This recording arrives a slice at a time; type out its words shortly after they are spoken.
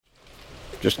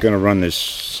Just going to run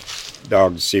this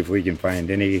dog to see if we can find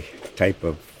any type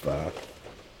of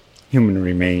human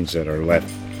remains that are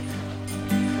left.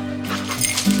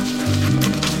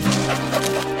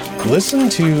 Listen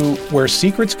to Where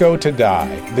Secrets Go to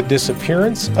Die, The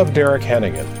Disappearance of Derek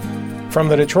Hennigan. From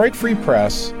the Detroit Free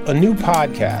Press, a new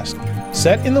podcast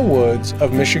set in the woods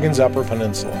of Michigan's Upper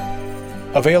Peninsula.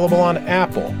 Available on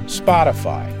Apple,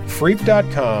 Spotify,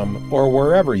 Freep.com, or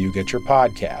wherever you get your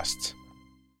podcasts.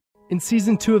 In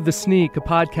Season 2 of The Sneak, a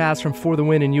podcast from For the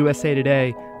Win and USA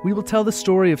Today, we will tell the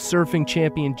story of surfing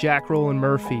champion Jack Rowland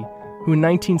Murphy, who in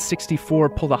 1964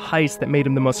 pulled a heist that made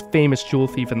him the most famous jewel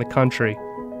thief in the country.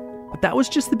 But that was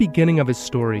just the beginning of his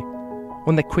story,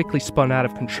 one that quickly spun out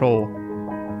of control,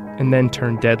 and then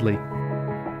turned deadly.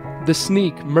 The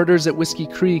Sneak, Murders at Whiskey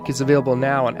Creek is available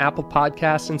now on Apple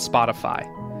Podcasts and Spotify.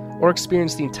 Or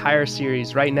experience the entire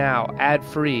series right now,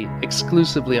 ad-free,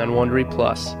 exclusively on Wondery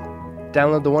Plus.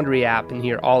 Download the Wondery app and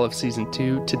hear all of Season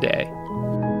 2 today.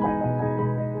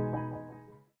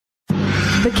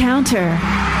 The Counter,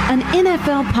 an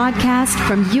NFL podcast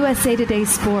from USA Today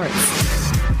Sports.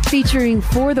 Featuring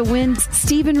For the Win's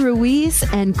Steven Ruiz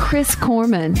and Chris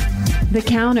Corman. The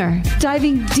Counter,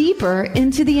 diving deeper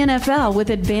into the NFL with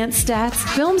advanced stats,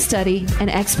 film study, and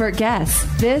expert guests.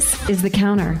 This is The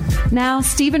Counter. Now,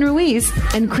 Steven Ruiz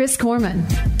and Chris Corman.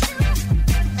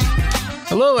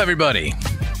 Hello, everybody.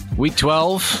 Week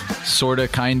 12, sorta,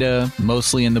 kinda,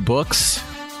 mostly in the books.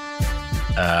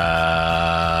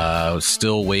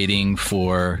 Still waiting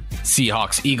for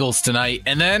Seahawks Eagles tonight,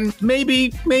 and then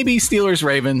maybe Steelers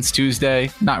Ravens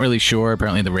Tuesday. Not really sure.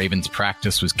 Apparently the Ravens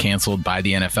practice was canceled by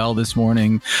the NFL this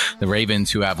morning. The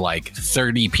Ravens, who have like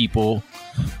 30 people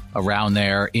around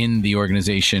there in the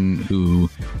organization who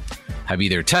have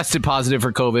either tested positive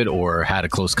for COVID or had a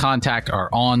close contact, are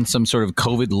on some sort of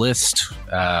COVID list.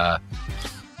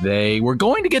 They were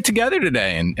going to get together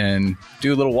today and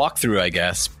do a little walkthrough, I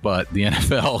guess, but the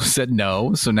NFL said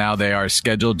no. So now they are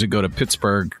scheduled to go to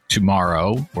Pittsburgh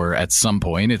tomorrow, or at some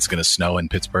point. It's going to snow in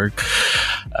Pittsburgh.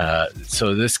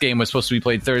 So this game was supposed to be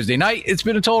played Thursday night. It's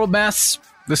been a total mess.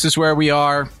 This is where we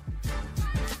are.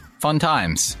 Fun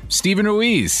times. Steven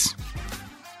Ruiz,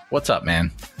 what's up,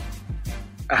 man?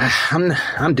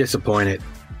 I'm disappointed.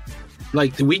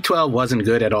 Like, the Week 12 wasn't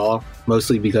good at all,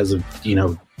 mostly because of,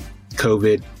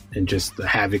 COVID and just the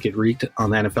havoc it wreaked on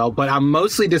the NFL. But I'm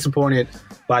mostly disappointed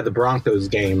by the Broncos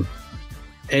game,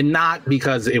 and not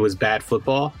because it was bad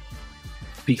football,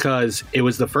 because it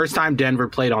was the first time Denver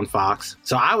played on Fox.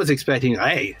 So I was expecting,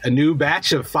 a new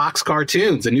batch of Fox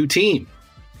cartoons, a new team.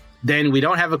 Then we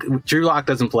don't have Drew Lock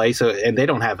doesn't play, and they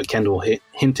don't have a Kendall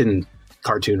Hinton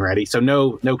cartoon ready. So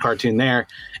no cartoon there.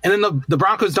 And then the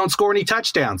Broncos don't score any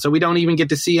touchdowns. So we don't even get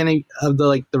to see any of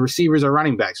the receivers or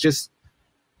running backs. Just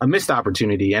a missed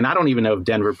opportunity. And I don't even know if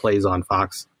Denver plays on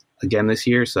Fox again this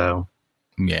year. So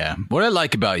yeah, what I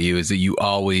like about you is that you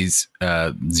always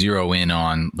zero in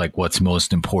on like what's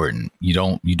most important. You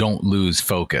don't lose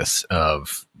focus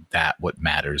of what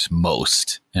matters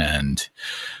most, and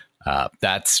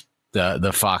that's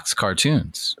the Fox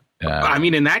cartoons. I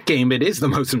mean, in that game, it is the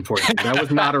most important. That was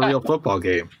not a real football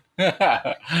game.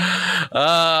 Yeah.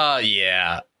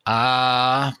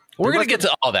 We're going to get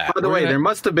to all that. By the way, there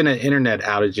must have been an internet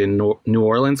outage in New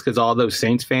Orleans, because all those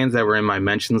Saints fans that were in my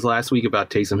mentions last week about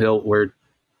Taysom Hill were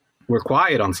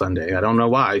quiet on Sunday. I don't know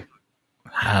why.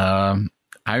 I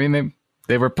mean,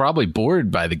 they were probably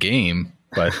bored by the game,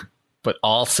 but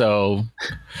also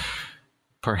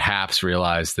perhaps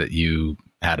realized that you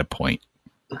had a point,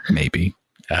 maybe.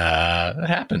 That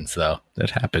happens, though. That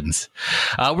happens.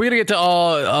 We're going to get to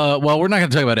all... we're not going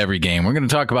to talk about every game. We're going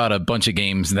to talk about a bunch of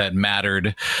games that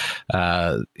mattered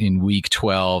in Week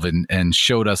 12 and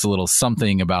showed us a little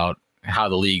something about how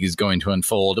the league is going to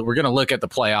unfold. We're going to look at the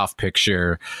playoff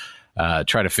picture,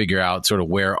 try to figure out sort of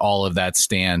where all of that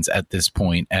stands at this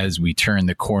point as we turn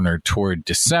the corner toward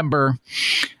December.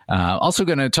 Also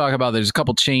going to talk about there's a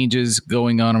couple changes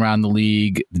going on around the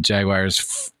league. The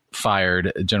Jaguars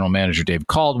fired general manager Dave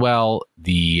Caldwell.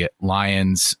 The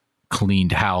Lions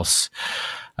cleaned house.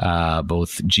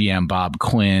 Both GM Bob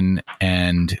Quinn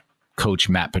and coach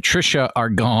Matt Patricia are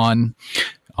gone.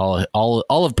 All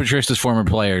of Patricia's former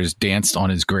players danced on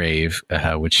his grave,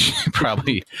 which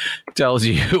probably tells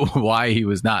you why he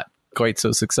was not quite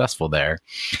so successful there.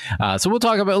 So we'll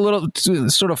talk about a little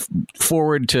sort of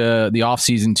forward to the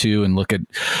offseason too, and look at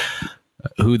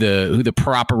who the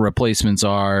proper replacements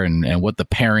are and what the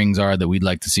pairings are that we'd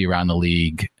like to see around the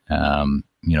league.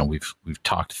 We've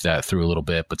talked that through a little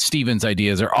bit, but Steven's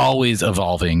ideas are always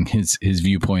evolving. His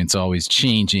viewpoint's always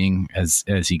changing as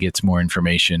he gets more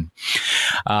information.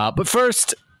 But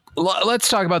first, let's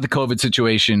talk about the COVID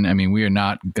situation. I mean, we are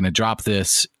not going to drop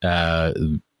this.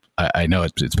 I know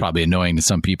it's probably annoying to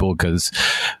some people because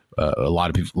a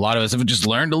lot of us have just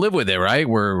learned to live with it, right?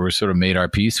 We're sort of made our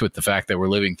peace with the fact that we're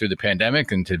living through the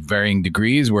pandemic, and to varying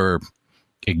degrees, we're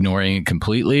ignoring it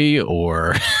completely,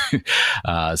 or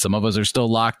some of us are still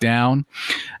locked down.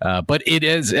 But it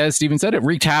is, as Steven said, it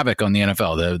wreaked havoc on the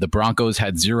NFL. The Broncos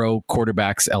had 0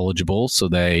 quarterbacks eligible, so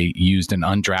they used an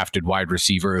undrafted wide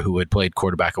receiver who had played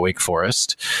quarterback at Wake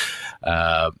Forest.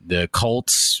 The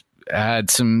Colts had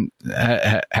some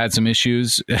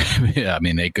issues. I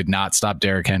mean, they could not stop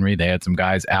Derrick Henry. They had some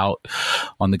guys out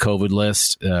on the COVID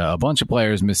list. A bunch of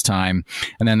players missed time.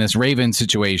 And then this Ravens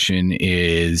situation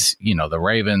is, the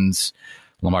Ravens,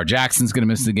 Lamar Jackson's going to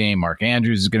miss the game. Mark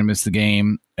Andrews is going to miss the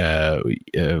game.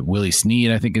 Willie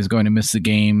Snead, I think, is going to miss the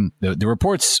game. The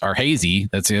reports are hazy.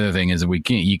 That's the other thing, is that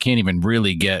you can't even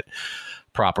really get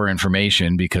proper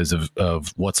information because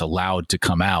of what's allowed to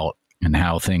come out and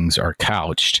how things are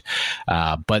couched.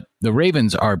 But the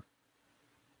Ravens are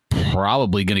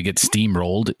probably going to get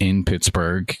steamrolled in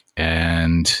Pittsburgh.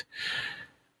 And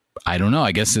I don't know.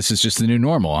 I guess this is just the new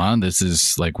normal, huh? This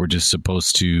is like, we're just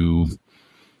supposed to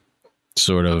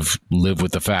sort of live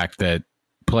with the fact that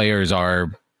players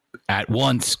are at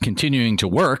once continuing to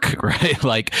work, right?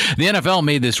 Like, the NFL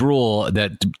made this rule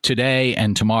that today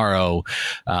and tomorrow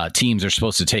teams are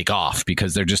supposed to take off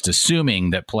because they're just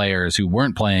assuming that players who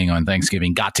weren't playing on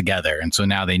Thanksgiving got together, and so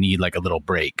now they need like a little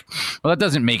break. Well, that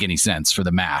doesn't make any sense for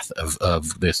the math of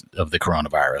the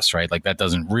coronavirus, right? Like, that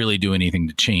doesn't really do anything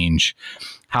to change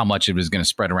how much it was going to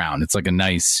spread around. It's like a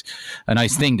nice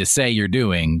thing to say you're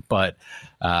doing, but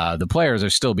the players are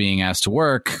still being asked to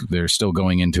work. They're still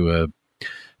going into a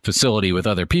facility with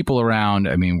other people around.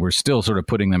 I mean, we're still sort of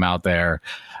putting them out there.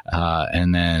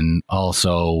 And then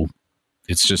also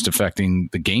it's just affecting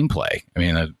the gameplay. I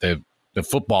mean, the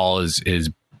football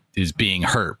is being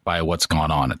hurt by what's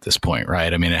gone on at this point,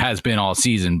 right? I mean, it has been all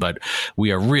season, but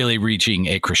we are really reaching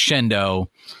a crescendo.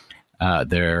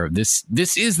 This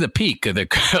is the peak of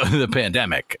the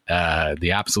pandemic,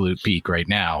 the absolute peak right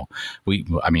now.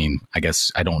 I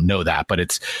guess I don't know that, but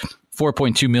it's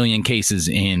 4.2 million cases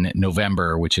in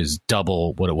November, which is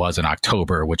double what it was in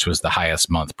October, which was the highest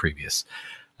month previous.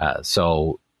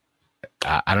 So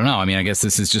I don't know. I mean, I guess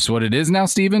this is just what it is now,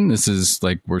 Steven. This is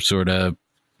like, we're sort of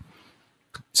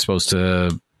supposed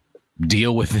to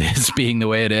deal with this being the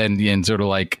way it is, and sort of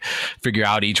like figure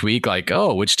out each week, like,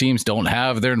 oh, which teams don't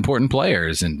have their important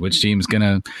players and which team's going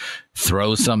to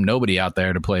throw some nobody out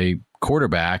there to play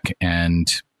quarterback.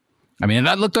 And I mean,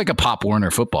 that looked like a Pop Warner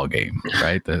football game,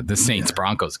 right? The Saints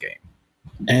Broncos game.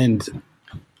 And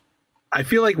I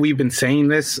feel like we've been saying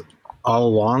this all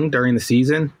along during the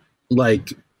season.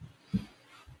 Like,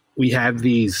 we have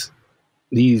these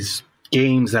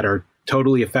games that are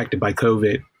totally affected by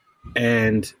COVID,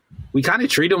 and we kind of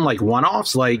treat them like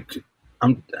one-offs. Like,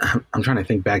 I'm trying to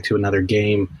think back to another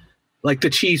game, like the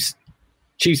Chiefs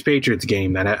Patriots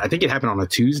game that I think it happened on a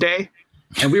Tuesday.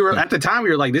 And we were, at the time, we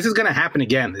were like, this is going to happen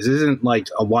again. This isn't like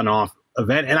a one-off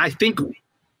event. And I think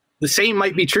the same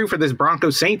might be true for this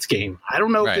Broncos Saints game. I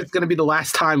don't know if it's going to be the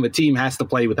last time a team has to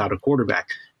play without a quarterback.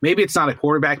 Maybe it's not a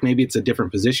quarterback. Maybe it's a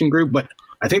different position group. But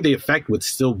I think the effect would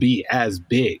still be as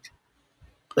big.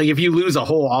 Like, if you lose a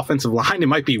whole offensive line, it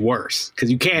might be worse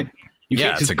because you can't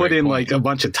just put in like a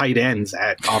bunch of tight ends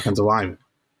at offensive linemen.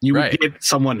 You would get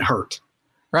someone hurt.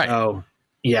 Right. So,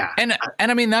 yeah. And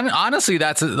I mean, honestly,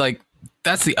 that's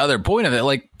the other point of it.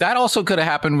 Like, that also could have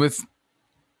happened with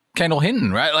Kendall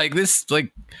Hinton, right? Like, this,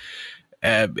 like,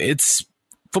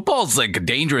 football's like a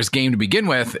dangerous game to begin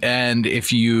with. And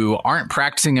if you aren't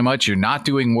practicing it much, you're not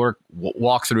doing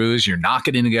walkthroughs, you're not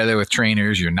getting together with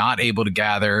trainers, you're not able to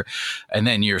gather, and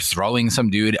then you're throwing some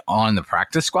dude on the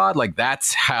practice squad, like,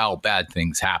 that's how bad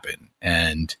things happen.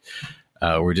 And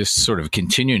we're just sort of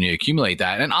continuing to accumulate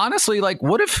that. And honestly, like,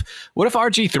 what if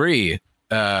RG3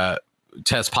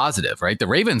 tests positive, right? The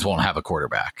Ravens won't have a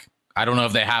quarterback. I don't know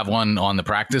if they have one on the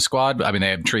practice squad. I mean, they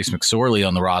have Trace McSorley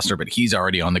on the roster, but he's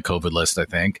already on the COVID list, I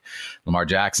think. Lamar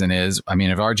Jackson is. I mean,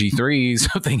 if RG3,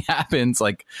 something happens,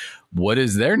 like, what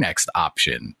is their next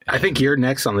option? I think you're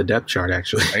next on the depth chart,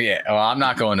 actually. Yeah. Well, I'm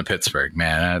not going to Pittsburgh,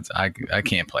 man. I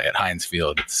can't play at Heinz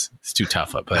Field. It's too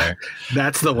tough up there.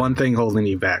 That's the one thing holding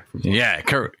you back. Yeah,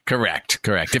 correct.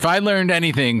 If I learned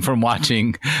anything from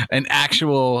watching an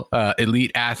actual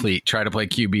elite athlete try to play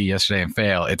QB yesterday and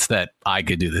fail, it's that I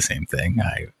could do the same thing.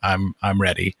 I'm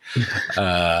ready.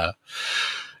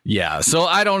 Yeah, so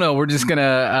I don't know. We're just going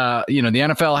to, the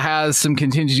NFL has some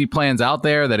contingency plans out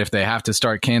there that if they have to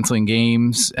start canceling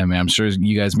games, I mean, I'm sure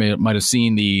you guys might have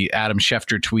seen the Adam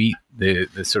Schefter tweet, the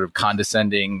sort of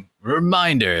condescending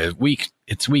reminder,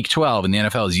 it's week 12 and the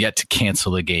NFL is yet to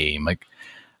cancel the game. Like,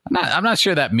 I'm not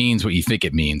sure that means what you think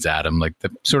it means, Adam. Like,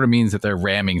 that sort of means that they're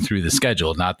ramming through the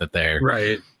schedule, not that they're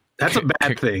right. That's a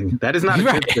bad thing. That is not a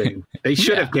good thing. They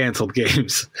should have canceled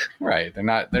games. Right. They're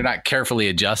not carefully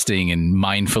adjusting and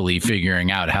mindfully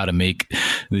figuring out how to make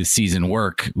the season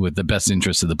work with the best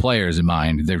interest of the players in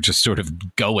mind. They're just sort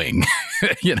of going,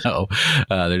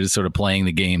 they're just sort of playing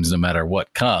the games no matter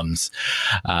what comes.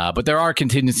 But there are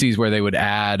contingencies where they would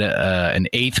add an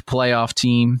 8th playoff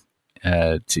team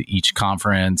to each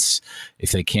conference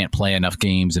if they can't play enough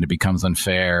games and it becomes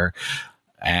unfair.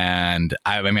 And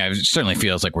I mean, it certainly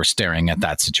feels like we're staring at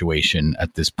that situation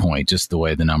at this point, just the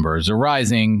way the numbers are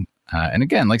rising. And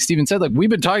again, like Steven said, like we've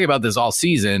been talking about this all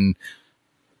season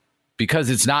because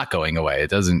it's not going away.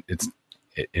 It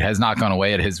has not gone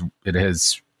away. It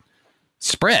has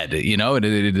spread,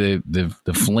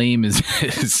 the flame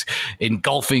is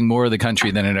engulfing more of the country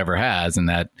than it ever has. And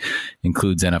that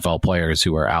includes NFL players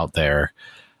who are out there.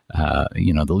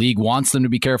 The league wants them to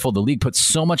be careful. The league puts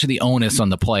so much of the onus on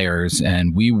the players,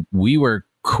 and we were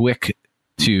quick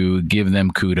to give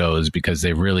them kudos because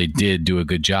they really did do a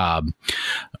good job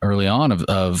early on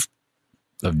of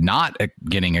not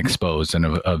getting exposed and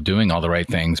of doing all the right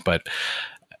things. But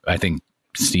I think,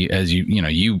 Steve, as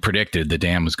you predicted, the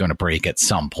dam was going to break at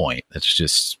some point.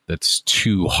 That's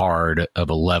too hard of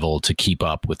a level to keep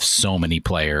up with so many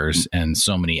players and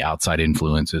so many outside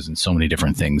influences and so many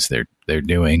different things they're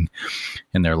doing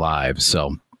in their lives.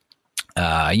 So,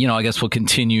 I guess we'll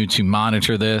continue to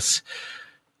monitor this,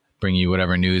 bring you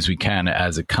whatever news we can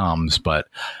as it comes. But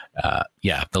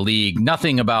the league,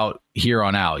 nothing about here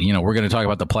on out. We're going to talk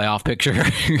about the playoff picture,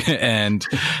 and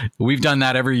we've done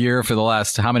that every year for the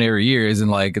last how many years,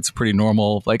 and like it's pretty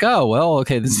normal. Like, oh well,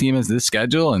 okay, this team has this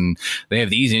schedule, and they have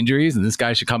these injuries, and this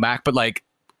guy should come back. But like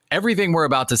everything we're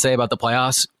about to say about the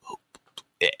playoffs,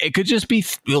 it could just be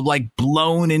like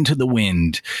blown into the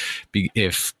wind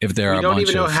if there are. We don't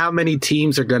even know how many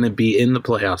teams are going to be in the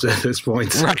playoffs at this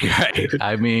point. Right.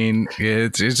 I mean,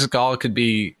 it's just all could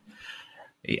be.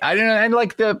 I don't know. And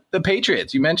like the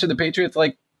Patriots, you mentioned the Patriots.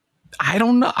 Like, I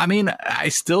don't know. I mean, I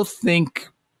still think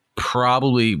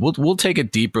probably we'll take a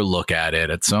deeper look at it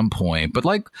at some point. But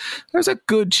like, there's a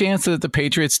good chance that the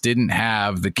Patriots didn't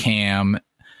have the Cam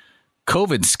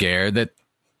COVID scare that.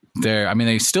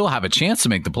 They still have a chance to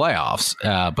make the playoffs,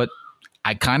 but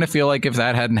I kind of feel like if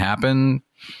that hadn't happened,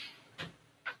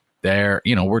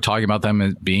 we're talking about them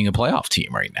as being a playoff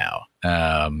team right now,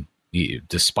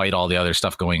 despite all the other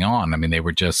stuff going on. I mean, they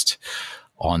were just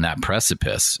on that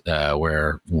precipice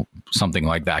where something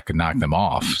like that could knock them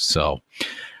off. So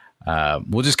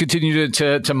we'll just continue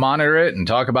to monitor it and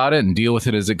talk about it and deal with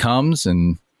it as it comes,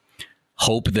 and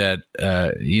hope that,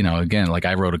 again, like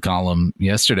I wrote a column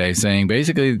yesterday saying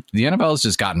basically the NFL has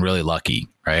just gotten really lucky,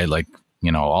 right? Like,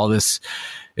 all this,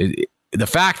 the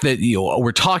fact that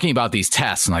we're talking about these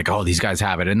tests and like, oh, these guys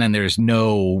have it. And then there's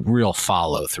no real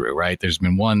follow through, right? There's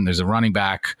a running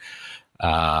back,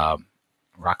 Raquel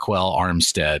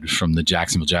Armstead from the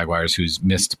Jacksonville Jaguars, who's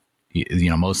missed,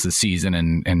 most of the season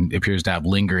and appears to have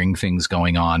lingering things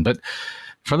going on. But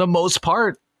for the most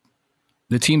part,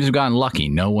 the teams have gotten lucky.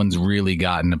 No one's really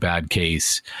gotten a bad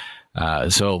case.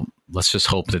 So let's just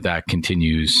hope that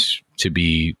continues to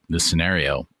be the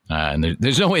scenario. And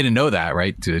there's no way to know that,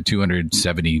 right?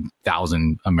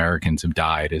 270,000 Americans have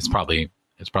died. It's probably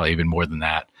even more than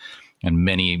that. And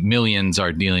many millions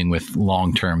are dealing with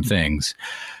long-term things.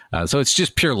 So it's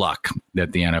just pure luck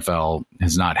that the NFL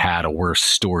has not had a worse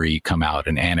story come out,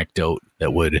 an anecdote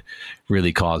that would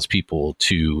really cause people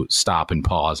to stop and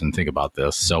pause and think about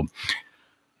this. So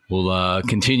we'll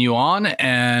continue on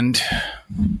and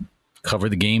cover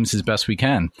the games as best we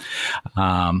can.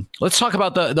 Let's talk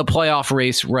about the playoff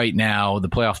race right now, the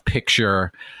playoff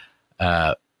picture.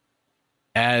 Let's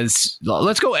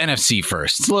go NFC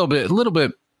first. It's a little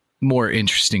bit more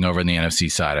interesting over on the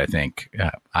NFC side, I think.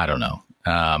 I don't know.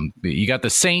 You got the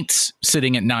Saints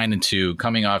sitting at 9-2,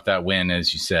 coming off that win,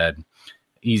 as you said.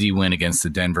 Easy win against the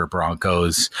Denver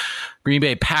Broncos. Green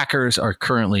Bay Packers are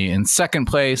currently in second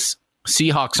place.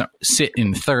 Seahawks sit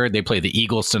in third. They play the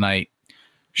Eagles tonight.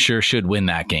 Sure should win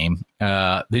that game.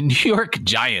 The New York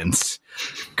Giants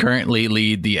currently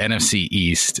lead the NFC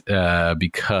East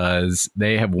because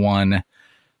they have won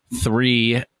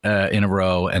 3 in a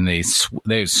row, and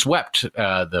they've swept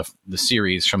the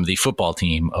series from the football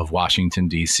team of Washington,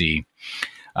 D.C.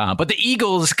 But the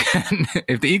Eagles can,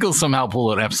 if the Eagles somehow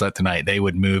pull an upset tonight, they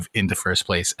would move into first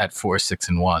place at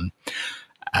 4-6-1.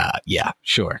 Yeah,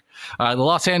 sure. The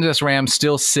Los Angeles Rams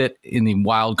still sit in the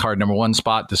wild card number 1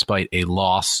 spot despite a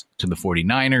loss to the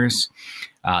 49ers.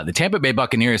 The Tampa Bay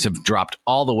Buccaneers have dropped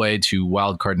all the way to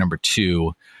wild card number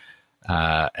 2,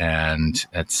 and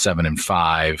at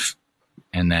 7-5.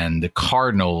 And then the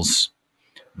Cardinals,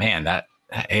 man, that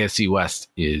AFC West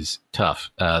is tough.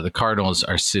 The Cardinals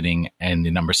are sitting in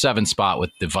the number 7 spot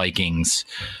with the Vikings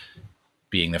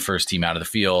being the first team out of the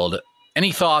field.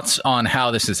 Any thoughts on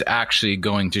how this is actually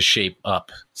going to shape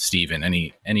up, Steven?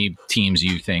 Any teams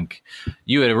you think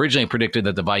you had originally predicted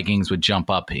that the Vikings would jump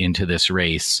up into this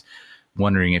race?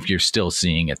 Wondering if you're still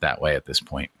seeing it that way at this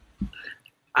point.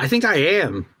 I think I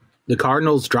am. The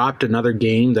Cardinals dropped another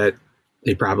game that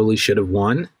they probably should have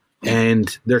won,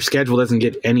 and their schedule doesn't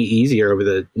get any easier over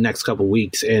the next couple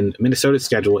weeks. And Minnesota's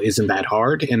schedule isn't that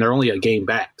hard, and they're only a game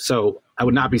back. So I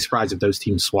would not be surprised if those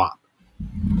teams swap.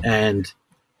 And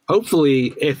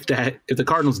hopefully, if the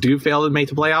Cardinals do fail to make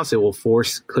the playoffs, it will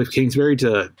force Cliff Kingsbury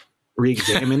to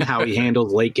re-examine how he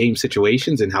handles late game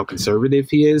situations and how conservative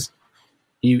he is.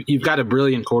 You've got a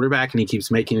brilliant quarterback, and he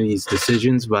keeps making these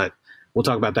decisions, but we'll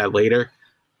talk about that later.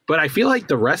 But I feel like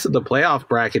the rest of the playoff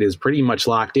bracket is pretty much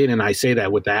locked in, and I say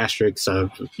that with the asterisks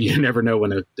of you never know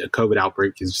when a COVID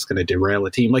outbreak is just going to derail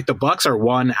a team. Like the Bucs are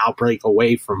one outbreak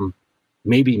away from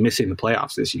maybe missing the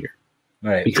playoffs this year.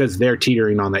 Right. Because they're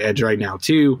teetering on the edge right now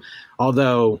too,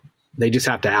 although they just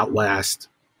have to outlast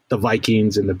the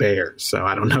Vikings and the Bears. So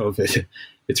I don't know if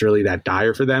it's really that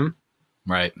dire for them.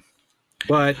 Right.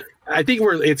 But I think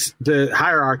the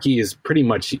hierarchy is pretty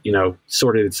much,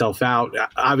 sorted itself out.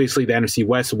 Obviously, the NFC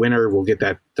West winner will get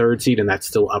that 3rd seed, and that's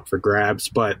still up for grabs.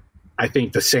 But I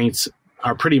think the Saints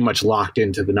are pretty much locked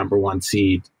into the number 1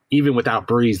 seed. Even without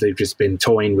Breeze, they've just been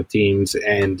toying with teams,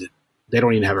 and they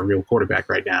don't even have a real quarterback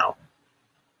right now.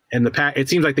 And it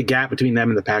seems like the gap between them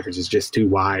and the Packers is just too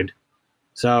wide.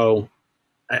 So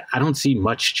I don't see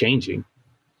much changing.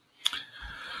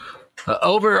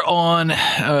 Over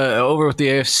with the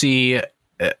AFC,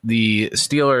 the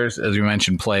Steelers, as we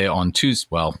mentioned, play on Tuesday.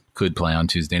 Well, could play on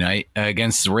Tuesday night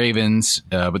against the Ravens,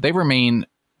 but they remain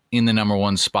in the number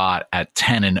 1 spot at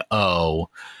 10-0.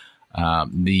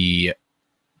 The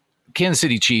Kansas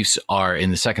City Chiefs are in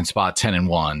the 2nd spot,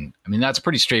 10-1. I mean, that's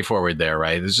pretty straightforward there,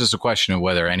 right? It's just a question of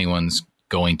whether anyone's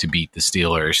going to beat the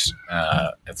Steelers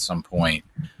at some point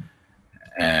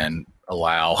and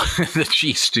allow the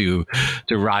Chiefs to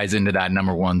rise into that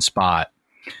number 1 spot.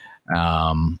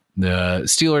 The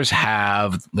Steelers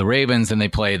have the Ravens, and they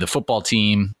play the football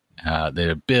team,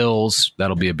 the Bills.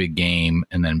 That'll be a big game.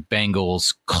 And then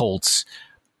Bengals, Colts,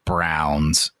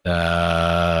 Browns.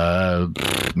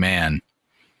 Man.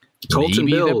 Colts and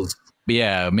Bills.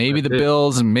 Maybe the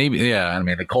Bills, and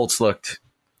the Colts looked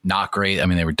not great. I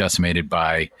mean, they were decimated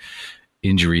by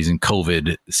injuries and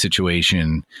COVID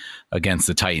situation against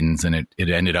the Titans, and it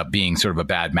ended up being sort of a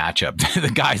bad matchup. The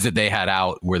guys that they had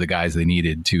out were the guys they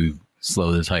needed to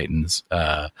slow the Titans.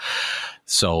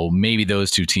 So maybe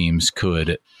those two teams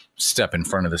could step in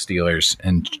front of the Steelers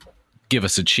and give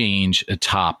us a change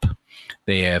atop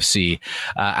the AFC.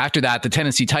 After that, the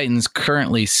Tennessee Titans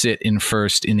currently sit in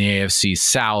first in the AFC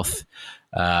South.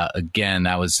 Again,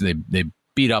 that was they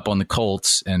beat up on the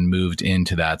Colts and moved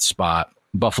into that spot.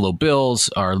 Buffalo Bills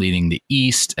are leading the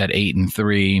East at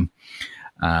 8-3.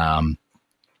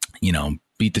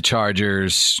 Beat the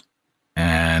Chargers,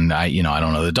 and I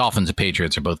don't know. The Dolphins and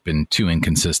Patriots have both been too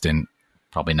inconsistent.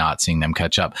 Probably not seeing them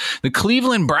catch up. The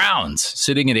Cleveland Browns,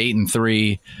 sitting at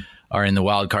 8-3, are in the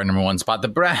wild card number 1 spot.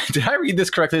 Did I read this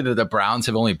correctly that the Browns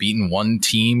have only beaten 1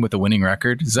 team with a winning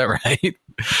record? Is that right?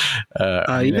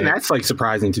 Even that's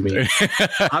surprising to me.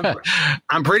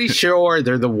 I'm pretty sure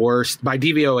they're the worst by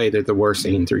DVOA. They're the worst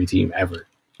 8-3 team ever,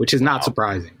 which is not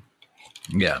surprising.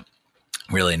 Yeah,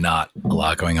 really not a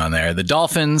lot going on there. The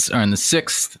Dolphins are in the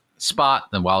 6th spot,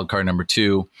 the wild card number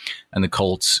 2, and the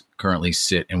Colts currently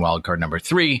sit in wild card number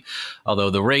 3. Although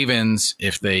the Ravens,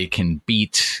 if they can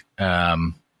beat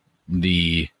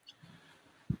the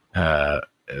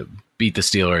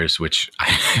Steelers, which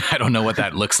I don't know what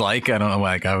that looks like. I don't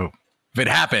know, if it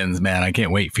happens, man, I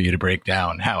can't wait for you to break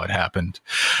down how it happened.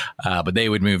 But they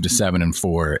would move to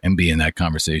 7-4 and be in that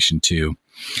conversation too.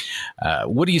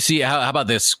 What do you see? How about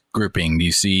this grouping? Do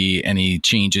you see any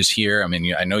changes here? I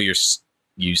mean, I know you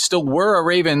still were a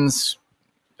Ravens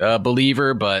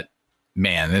believer, but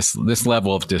man, this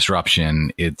level of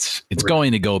disruption, it's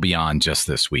going to go beyond just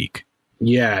this week.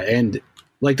 Yeah, and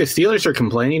the Steelers are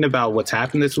complaining about what's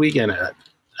happened this week, and I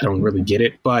don't really get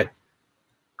it, but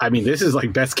I mean, this is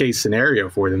best case scenario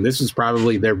for them. This is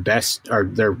probably their best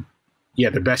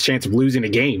chance of losing a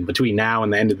game between now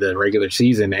and the end of the regular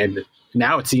season, and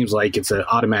now it seems like it's an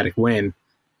automatic win.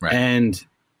 Right. And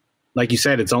like you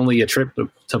said, it's only a trip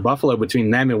to Buffalo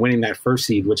between them and winning that 1st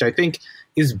seed, which I think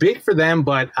is big for them,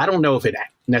 but I don't know if it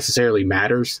necessarily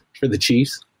matters for the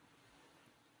Chiefs.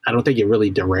 I don't think it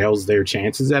really derails their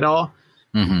chances at all.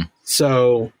 Mm-hmm.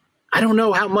 So I don't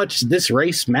know how much this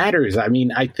race matters. I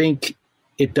mean, I think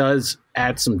it does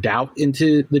add some doubt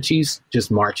into the Chiefs just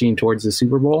marching towards the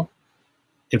Super Bowl.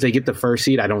 If they get the first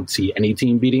seed, I don't see any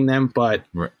team beating them, but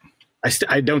Right.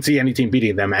 I don't see any team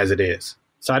beating them as it is.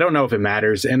 So I don't know if it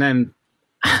matters. And then,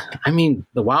 I mean,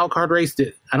 the wild card race,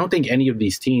 I don't think any of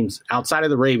these teams outside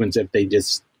of the Ravens, if they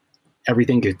just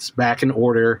everything gets back in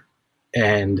order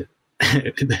and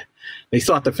they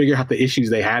still have to figure out the issues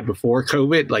they had before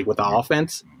COVID, like with the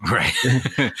offense. Right.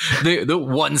 the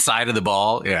one side of the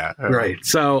ball. Yeah. Right.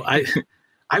 So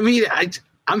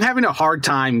I'm having a hard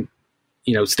time,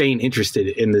 staying interested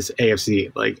in this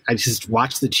AFC. Like, I just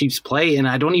watched the Chiefs play, and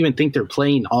I don't even think they're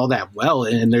playing all that well,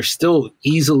 and they're still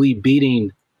easily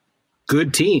beating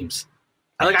good teams.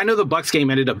 I know the Bucs game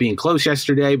ended up being close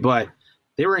yesterday, but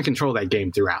they were in control of that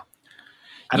game throughout.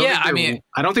 I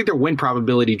don't think their win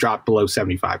probability dropped below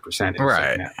 75%.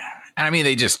 Right. And I mean,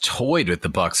 they just toyed with the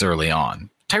Bucs early on.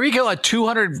 Tyreek Hill had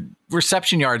 200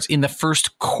 reception yards in the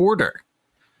first quarter.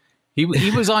 He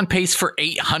was on pace for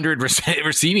 800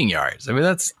 receiving yards. I mean,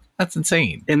 that's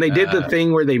insane. And they did the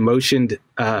thing where they motioned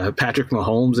Patrick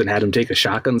Mahomes and had him take a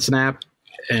shotgun snap.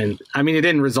 And I mean, it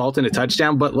didn't result in a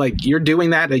touchdown, but like, you're doing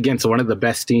that against one of the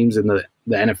best teams in the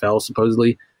NFL,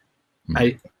 supposedly.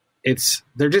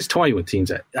 They're just toying with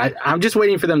teams. I'm just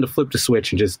waiting for them to flip the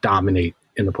switch and just dominate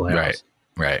in the playoffs.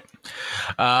 Right.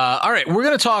 All right. We're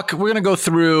going to go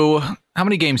through, how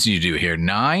many games did you do here?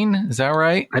 9? Is that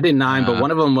right? I did 9, but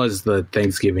one of them was the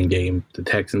Thanksgiving game, the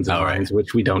Texans and Lions,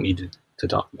 which we don't need to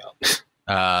talk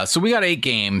about. So we got 8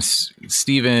 games.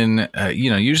 Steven,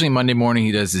 usually Monday morning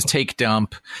he does his take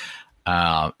dump.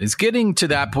 It's getting to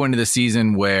that point of the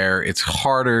season where it's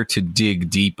harder to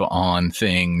dig deep on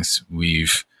things.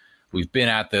 We've been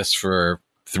at this for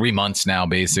 3 months now,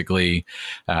 basically,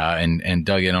 and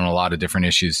dug in on a lot of different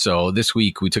issues. So this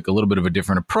week we took a little bit of a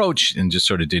different approach and just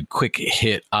sort of did quick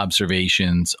hit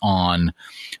observations on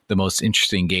the most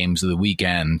interesting games of the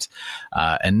weekend.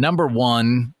 And number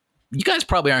one, you guys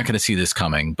probably aren't going to see this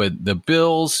coming, but the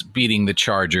Bills beating the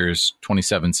Chargers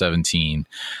 27-17.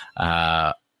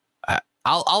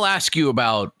 I'll ask you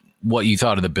about what you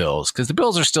thought of the Bills, because the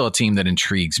Bills are still a team that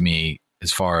intrigues me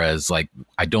as far as, like,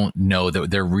 I don't know that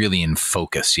they're really in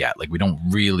focus yet. Like, we don't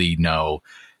really know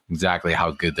exactly how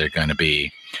good they're going to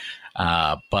be.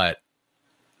 But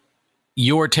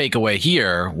your takeaway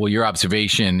here, well, your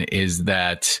observation is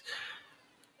that,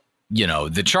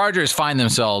 the Chargers find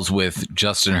themselves with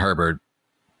Justin Herbert,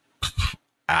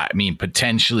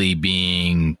 potentially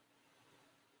being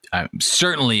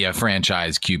certainly a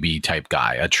franchise QB type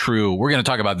guy, we're going to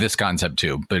talk about this concept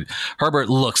too, but Herbert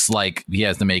looks like he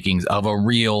has the makings of a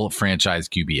real franchise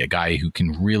QB, a guy who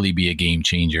can really be a game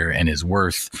changer and is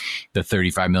worth the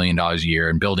 $35 million a year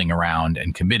and building around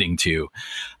and committing to.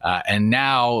 And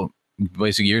now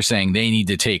basically you're saying they need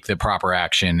to take the proper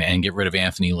action and get rid of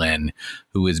Anthony Lynn,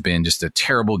 who has been just a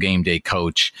terrible game day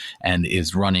coach and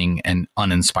is running an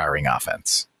uninspiring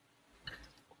offense.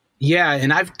 Yeah,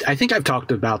 and I think I've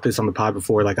talked about this on the pod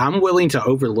before. Like, I'm willing to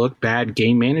overlook bad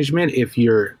game management if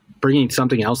you're bringing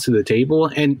something else to the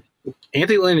table. And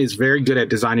Anthony Lynn is very good at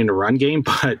designing a run game,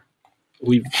 but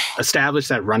we've established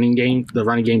that the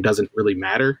running game doesn't really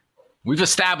matter. We've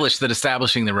established that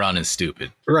establishing the run is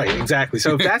stupid. Right, exactly.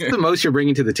 So if that's the most you're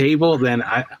bringing to the table, then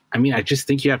I just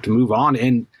think you have to move on.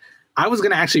 And I was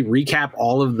going to actually recap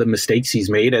all of the mistakes he's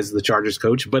made as the Chargers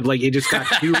coach, but like, it just got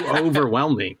too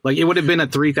overwhelming. Like, it would have been a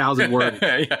 3,000 word.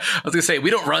 Yeah, I was going to say, we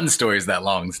don't run stories that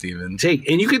long, Steven.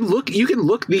 And you can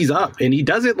look these up, and he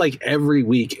does it like every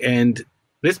week. And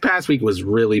this past week was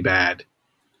really bad.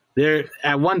 There,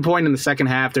 at one point in the second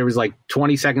half, there was like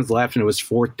 20 seconds left and it was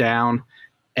 4th down.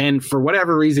 And for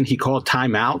whatever reason, he called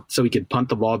timeout so he could punt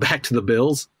the ball back to the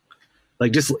Bills.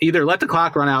 Like, just either let the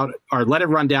clock run out or let it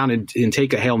run down and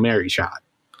take a Hail Mary shot.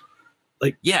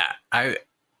 Like, yeah,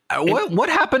 what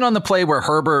happened on the play where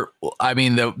Herbert? I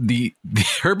mean, the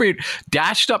Herbert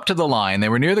dashed up to the line. They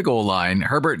were near the goal line.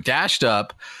 Herbert dashed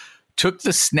up, took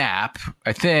the snap,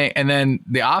 I think, and then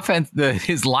the offense,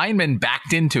 his lineman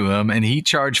backed into him, and he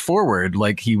charged forward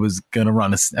like he was gonna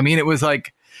run it was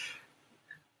like.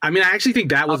 I actually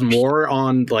think that was more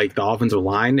on like the offensive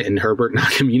line and Herbert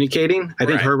not communicating. I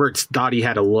think Herbert thought he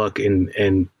had a look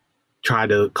and tried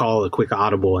to call a quick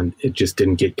audible, and it just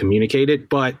didn't get communicated.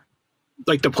 But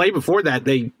like the play before that,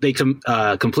 they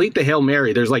complete the Hail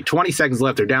Mary. There's like 20 seconds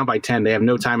left. They're down by 10. They have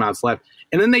no timeouts left.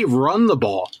 And then they run the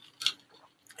ball.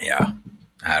 Yeah.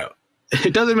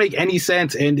 It doesn't make any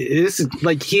sense. And this is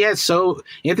like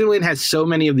Anthony Lynn has so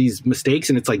many of these mistakes,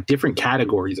 and it's like different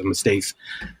categories of mistakes.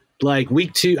 Like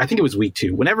week 2, I think it was week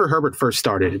 2. Whenever Herbert first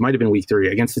started, it might have been week 3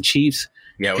 against the Chiefs.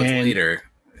 Yeah, it was later.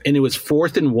 And it was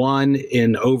 4th and 1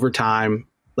 in overtime,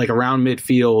 like around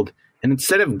midfield. And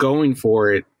instead of going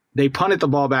for it, they punted the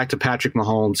ball back to Patrick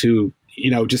Mahomes, who,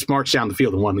 just marched down the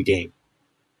field and won the game.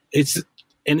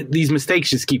 And these mistakes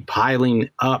just keep piling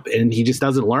up, and he just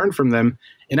doesn't learn from them.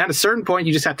 And at a certain point,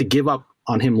 you just have to give up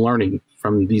on him learning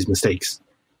from these mistakes.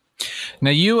 Now,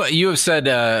 you have said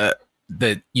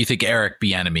that you think Eric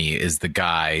Bieniemy is the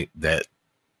guy that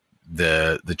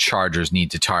the Chargers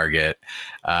need to target.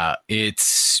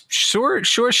 It's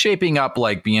sure shaping up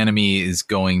like Bieniemy is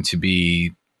going to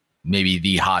be maybe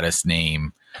the hottest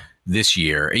name this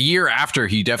year, a year after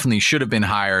he definitely should have been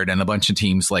hired, and a bunch of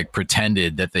teams like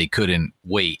pretended that they couldn't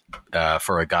wait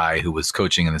for a guy who was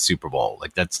coaching in the Super Bowl.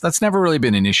 Like that's never really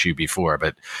been an issue before,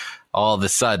 but all of a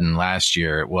sudden last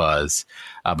year it was.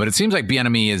 But it seems like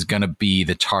Bieniemy is going to be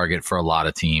the target for a lot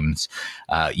of teams.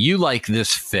 You like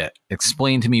this fit.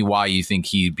 Explain to me why you think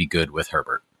he'd be good with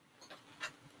Herbert.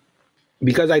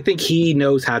 Because I think he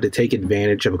knows how to take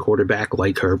advantage of a quarterback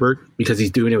like Herbert, because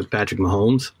he's doing it with Patrick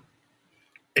Mahomes.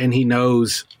 And he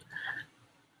knows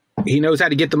how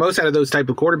to get the most out of those type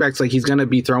of quarterbacks. Like, he's going to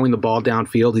be throwing the ball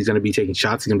downfield. He's going to be taking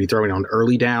shots. He's going to be throwing on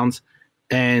early downs.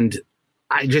 And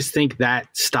I just think that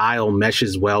style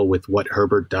meshes well with what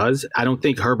Herbert does. I don't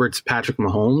think Herbert's Patrick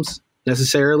Mahomes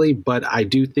necessarily, but I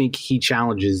do think he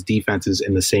challenges defenses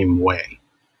in the same way.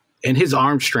 And his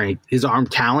arm strength, his arm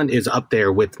talent is up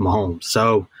there with Mahomes.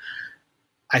 So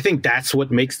I think that's what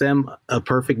makes them a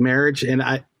perfect marriage. And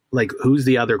who's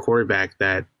the other quarterback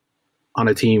that on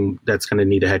a team that's going to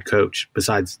need a head coach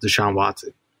besides Deshaun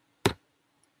Watson?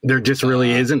 There just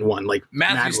really isn't one. Like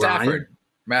Matthew Stafford.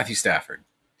 Matthew Stafford.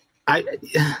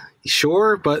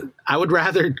 Sure, but I would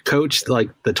rather coach like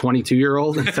the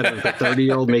 22-year-old instead of the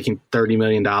 30-year-old making $30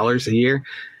 million a year.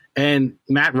 And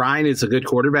Matt Ryan is a good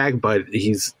quarterback, but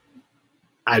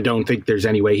I don't think there's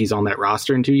any way he's on that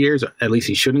roster in 2 years. At least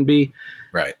he shouldn't be.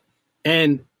 Right.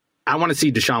 And I want to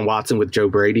see Deshaun Watson with Joe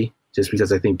Brady, just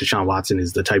because I think Deshaun Watson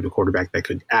is the type of quarterback that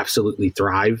could absolutely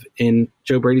thrive in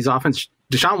Joe Brady's offense.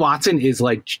 Deshaun Watson is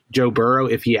like Joe Burrow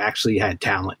if he actually had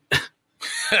talent,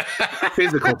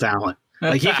 physical talent.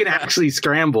 Like, he can actually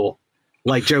scramble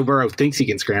like Joe Burrow thinks he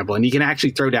can scramble, and he can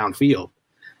actually throw downfield.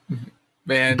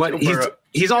 Man, but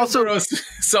he's also Burrow's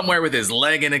somewhere with his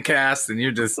leg in a cast, and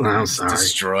you're just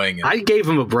destroying him. I gave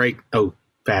him a break. Oh,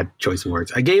 bad choice of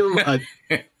words. I gave him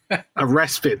a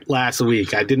respite last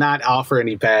week. I did not offer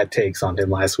any bad takes on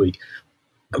him last week,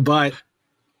 but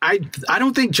I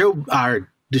don't think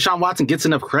Deshaun Watson gets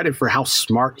enough credit for how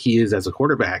smart he is as a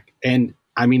quarterback. And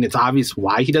I mean, it's obvious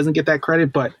why he doesn't get that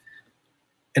credit,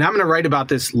 and I'm going to write about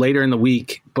this later in the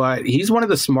week, but he's one of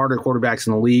the smarter quarterbacks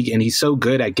in the league, and he's so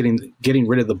good at getting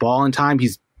rid of the ball in time.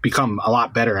 He's become a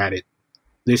lot better at it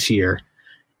this year.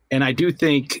 And I do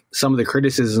think some of the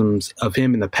criticisms of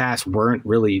him in the past weren't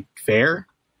really fair.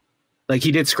 Like,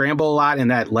 he did scramble a lot,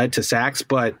 and that led to sacks.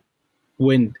 But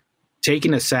when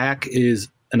taking a sack is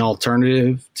an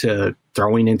alternative to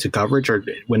throwing into coverage or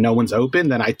when no one's open,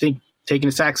 then I think taking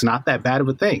a sack's not that bad of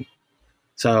a thing.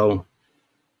 So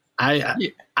I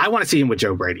want to see him with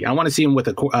Joe Brady. I want to see him with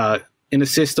in a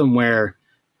system where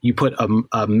you put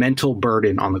a mental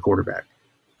burden on the quarterback.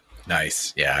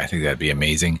 Nice. Yeah, I think that'd be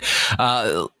amazing.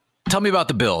 Tell me about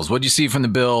the Bills. What'd you see from the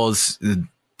Bills? The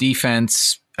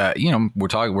defense. We're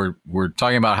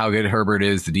talking about how good Herbert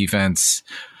is. The defense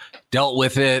dealt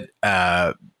with it.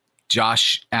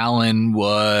 Josh Allen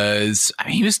was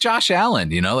Josh Allen,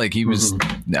 he was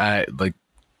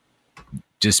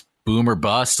just boom or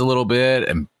bust a little bit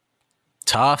and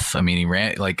tough. I mean, he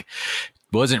ran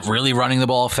wasn't really running the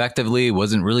ball effectively,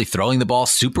 wasn't really throwing the ball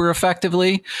super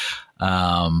effectively.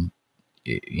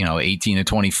 18 to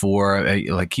 24,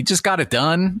 he just got it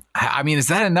done. I mean, is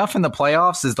that enough in the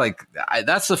playoffs?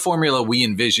 That's the formula we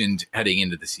envisioned heading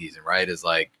into the season, right? Is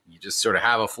you just sort of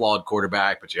have a flawed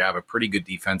quarterback, but you have a pretty good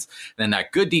defense. Then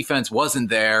that good defense wasn't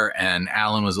there, and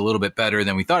Allen was a little bit better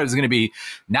than we thought it was going to be.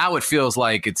 Now it feels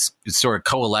like it's sort of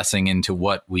coalescing into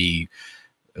what we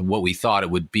thought it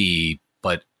would be.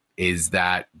 But is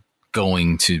that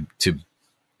going to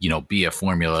be a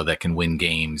formula that can win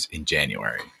games in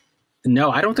January?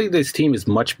 No, I don't think this team is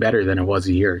much better than it was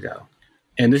a year ago.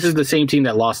 And this is the same team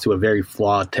that lost to a very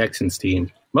flawed Texans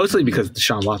team, mostly because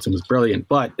Deshaun Watson was brilliant,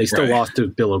 but they still lost to a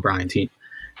Bill O'Brien team.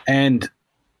 And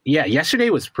yeah,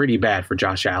 yesterday was pretty bad for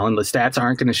Josh Allen. The stats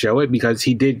aren't going to show it because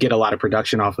he did get a lot of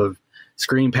production off of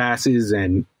screen passes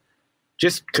and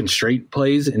just constraint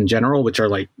plays in general, which are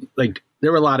like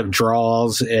there were a lot of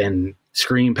draws and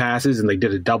screen passes, and they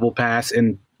did a double pass,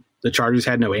 and the Chargers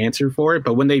had no answer for it.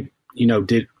 But when they,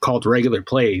 called regular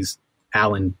plays,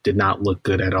 Allen did not look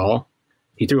good at all.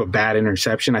 He threw a bad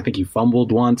interception. I think he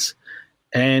fumbled once,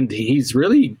 and he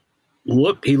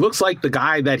looks like the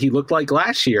guy that he looked like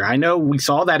last year. I know we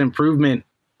saw that improvement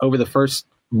over the first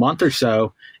month or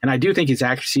so, and I do think his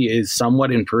accuracy is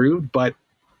somewhat improved, but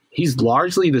he's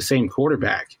largely the same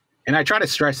quarterback. And I try to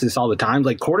stress this all the time.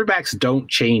 Like, quarterbacks don't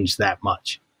change that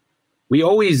much. We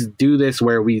always do this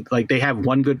where they have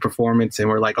one good performance and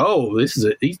we're like, oh,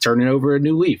 he's turning over a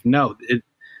new leaf. No,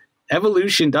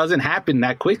 evolution doesn't happen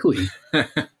that quickly.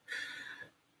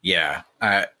 Yeah.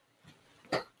 I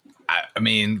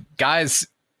mean, guys,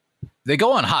 they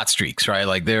go on hot streaks, right?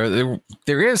 Like there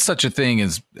is such a thing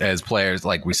as players.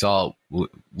 Like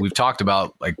we've talked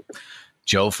about, like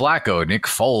Joe Flacco, Nick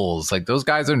Foles, like those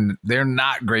guys they're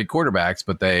not great quarterbacks,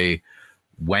 but they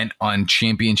went on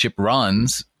championship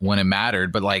runs when it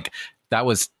mattered. But like there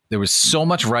was so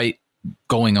much right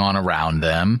going on around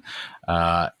them.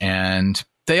 And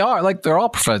they're all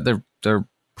they're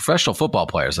professional football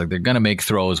players. Like, they're going to make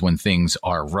throws when things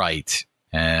are right.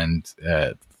 And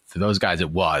for those guys, it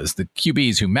was. The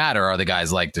QBs who matter are the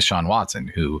guys like Deshaun Watson,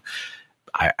 who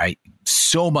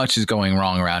so much is going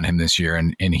wrong around him this year,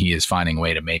 and he is finding a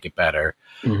way to make it better.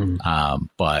 Mm-hmm.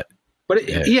 But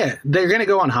they're going to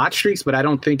go on hot streaks, but I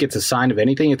don't think it's a sign of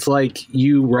anything. It's like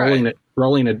you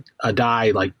rolling a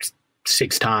die like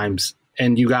 6 times,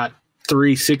 and you got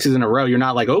 3 6s in a row. You're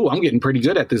not like, oh, I'm getting pretty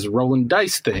good at this rolling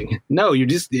dice thing. No, it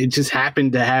just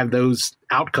happened to have those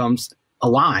outcomes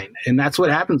align. And that's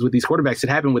what happens with these quarterbacks. It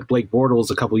happened with Blake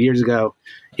Bortles a couple years ago.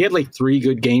 He had like 3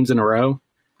 good games in a row,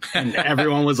 and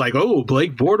everyone was like, oh,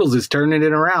 Blake Bortles is turning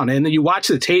it around. And then you watch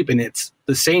the tape and it's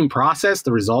the same process.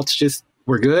 The results just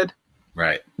were good.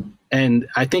 Right. And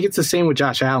I think it's the same with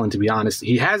Josh Allen, to be honest.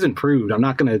 He has improved. I'm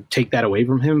not going to take that away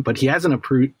from him, but he hasn't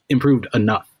improved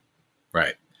enough.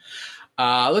 Right.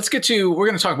 We're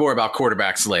going to talk more about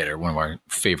quarterbacks later, one of our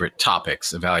favorite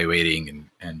topics, evaluating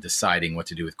and deciding what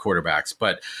to do with quarterbacks.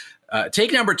 But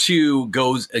take number 2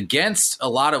 goes against a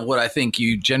lot of what I think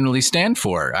you generally stand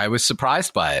for. I was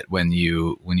surprised by it when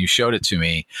you showed it to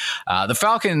me. The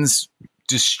Falcons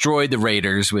destroyed the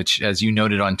Raiders, which, as you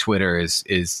noted on Twitter, is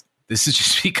this is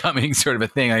just becoming sort of a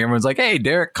thing. Like, everyone's like, hey,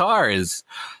 Derek Carr is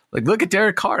like, look at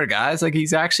Derek Carr, guys. Like,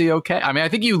 he's actually okay. I mean, I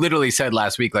think you literally said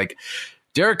last week, like,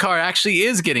 Derek Carr actually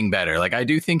is getting better. Like, I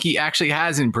do think he actually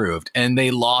has improved, and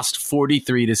they lost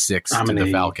 43-6 to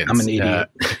the Falcons. I'm an idiot.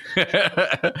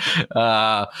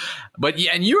 But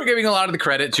yeah, and you were giving a lot of the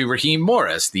credit to Raheem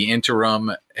Morris, the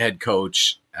interim head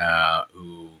coach,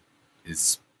 who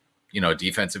is, a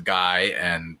defensive guy,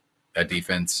 and that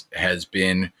defense has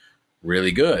been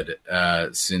really good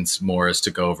since Morris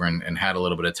took over and had a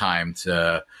little bit of time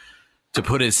to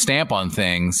put his stamp on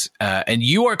things. And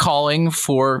you are calling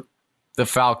for the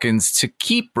Falcons to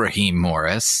keep Raheem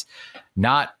Morris,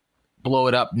 not blow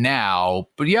it up now,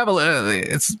 but you have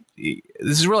this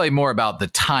is really more about the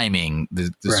timing,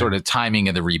 the right. Sort of timing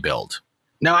of the rebuild.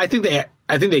 No, I think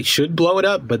they should blow it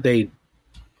up,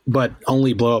 but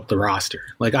only blow up the roster.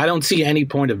 Like, I don't see any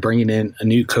point of bringing in a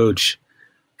new coach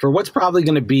for what's probably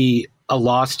going to be a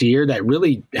lost year that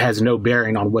really has no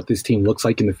bearing on what this team looks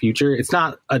like in the future. It's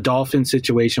not a Dolphins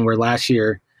situation where last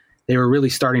year they were really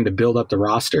starting to build up the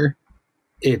roster.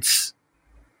 It's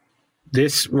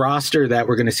this roster that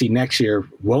we're going to see next year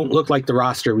won't look like the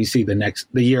roster we see the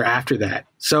year after that.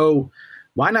 So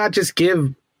why not just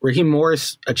give Raheem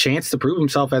Morris a chance to prove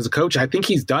himself as a coach? I think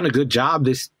he's done a good job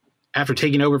after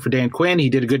taking over for Dan Quinn. He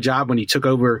did a good job when he took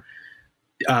over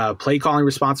play calling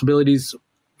responsibilities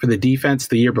for the defense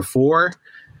the year before.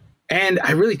 And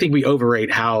I really think we overrate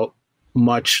how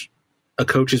much a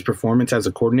coach's performance as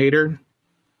a coordinator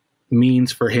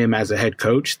means for him as a head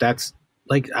coach. That's,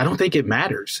 like, I don't think it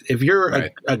matters. If you're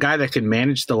right. a guy that can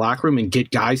manage the locker room and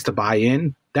get guys to buy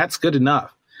in, that's good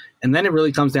enough. And then it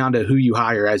really comes down to who you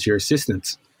hire as your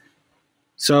assistants.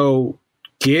 So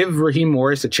give Raheem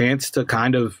Morris a chance to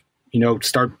kind of,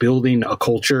 start building a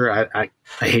culture. I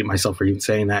hate myself for even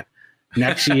saying that.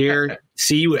 Next year,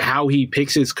 see how he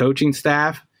picks his coaching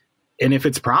staff. And if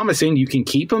it's promising, you can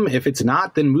keep him. If it's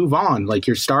not, then move on. Like,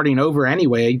 you're starting over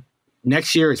anyway.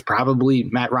 Next year is probably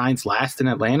Matt Ryan's last in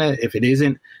Atlanta. If it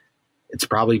isn't, it's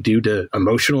probably due to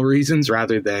emotional reasons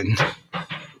rather than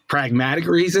pragmatic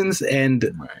reasons.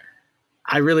 And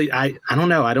I don't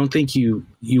know. I don't think you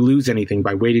lose anything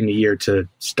by waiting a year to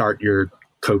start your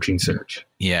coaching search.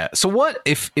 Yeah. So what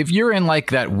if you're in like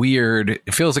that weird,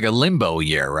 it feels like a limbo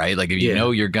year, right? Like, if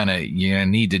you're gonna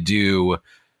need to do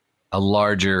a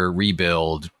larger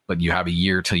rebuild, but you have a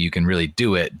year till you can really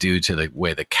do it due to the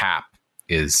way the cap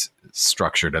is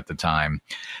structured at the time.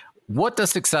 What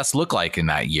does success look like in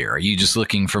that year? Are you just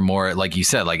looking for more, like you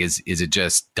said, like, is it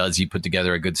just, does he put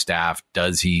together a good staff?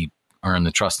 Does he earn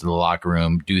the trust of the locker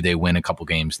room? Do they win a couple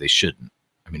games they shouldn't?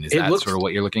 I mean, is that sort of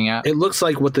what you're looking at? It looks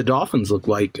like what the Dolphins looked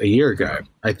like a year ago,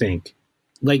 I think.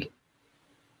 Like,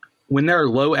 when there are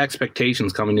low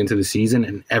expectations coming into the season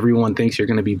and everyone thinks you're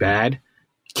going to be bad,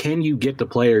 can you get the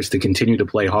players to continue to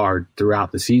play hard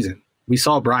throughout the season? We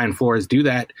saw Brian Flores do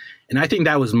that, and I think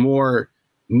that was more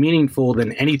meaningful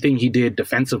than anything he did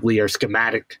defensively or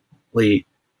schematically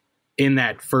in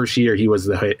that first year he was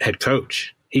the head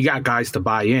coach. He got guys to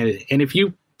buy in, and if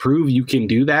you prove you can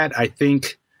do that, I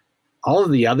think all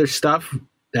of the other stuff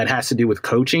that has to do with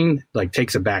coaching like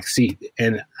takes a back seat.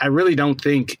 And I really don't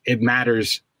think it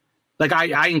matters. Like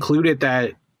I included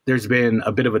that there's been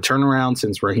a bit of a turnaround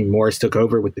since Raheem Morris took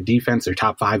over with the defense. They're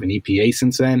top 5 in EPA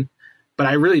since then. But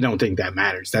I really don't think that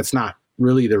matters. That's not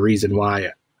really the reason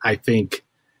why I think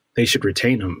they should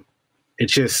retain him. It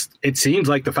seems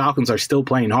like the Falcons are still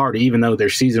playing hard, even though their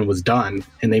season was done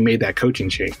and they made that coaching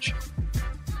change.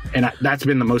 And that's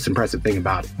been the most impressive thing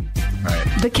about it. All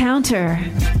right. The Counter.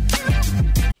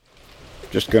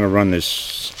 Just going to run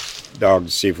this dog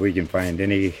to see if we can find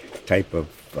any type of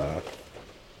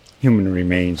human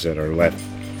remains that are left.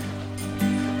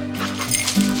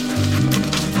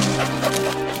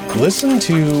 Listen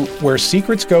to Where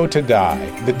Secrets Go to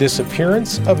Die, The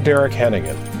Disappearance of Derek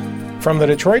Hennigan. From the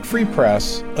Detroit Free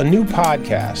Press, a new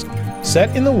podcast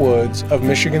set in the woods of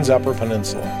Michigan's Upper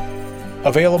Peninsula.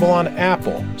 Available on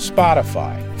Apple,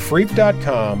 Spotify,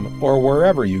 Freep.com, or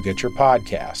wherever you get your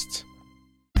podcasts.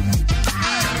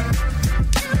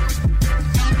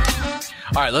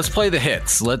 All right, let's play the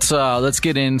hits. Let's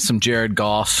get in some Jared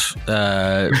Goff,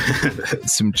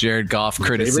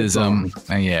 criticism.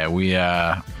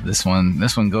 This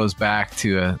one goes back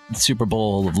to a Super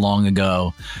Bowl of long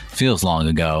ago. Feels long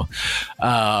ago.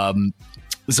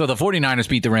 So the 49ers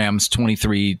beat the Rams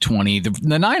 23-20.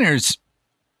 The Niners,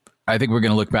 I think we're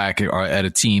going to look back at a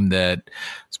team that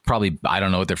is probably, I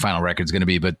don't know what their final record is going to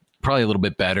be, but probably a little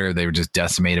bit better. They were just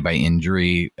decimated by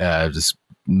injury, just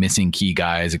missing key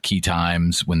guys at key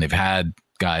times. When they've had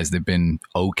guys, they've been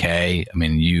okay. I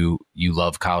mean, you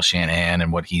love Kyle Shanahan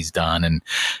and what he's done and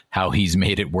how he's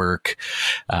made it work.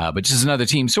 But just another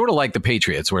team, sort of like the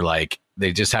Patriots, where like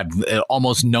they just had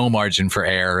almost no margin for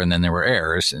error, and then there were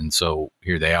errors, and so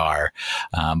here they are.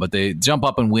 But they jump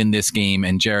up and win this game,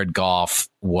 and Jared Goff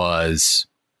was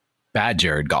bad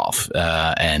Jared Goff.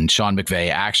 And Sean McVay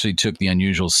actually took the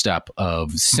unusual step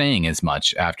of saying as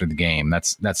much after the game.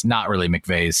 That's not really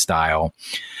McVay's style.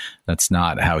 That's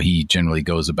not how he generally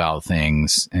goes about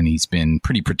things. And he's been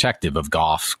pretty protective of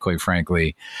Goff, quite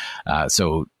frankly.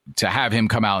 So to have him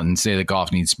come out and say that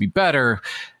Goff needs to be better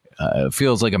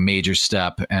feels like a major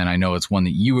step. And I know it's one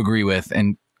that you agree with.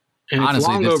 And honestly, it's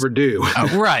long overdue.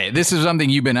 Right. This is something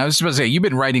you've been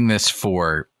writing this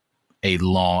for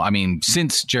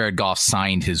since Jared Goff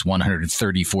signed his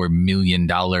 $134 million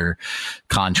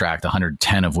contract,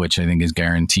 110 of which I think is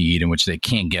guaranteed, and which they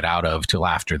can't get out of till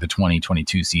after the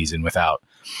 2022 season without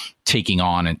taking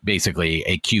on basically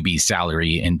a QB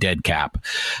salary and dead cap.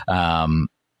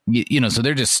 So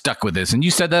they're just stuck with this. And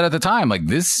you said that at the time, like,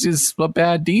 this is a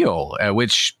bad deal,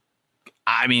 which,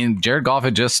 I mean, Jared Goff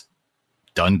had just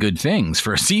done good things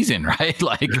for a season, right?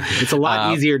 Like, it's a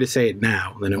lot easier to say it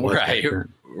now than it was.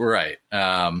 Right.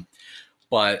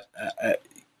 But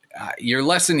your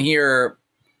lesson here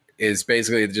is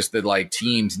basically just that, like,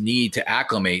 teams need to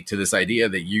acclimate to this idea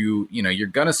that you're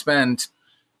going to spend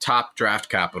top draft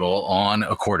capital on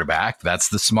a quarterback. That's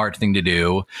the smart thing to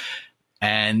do.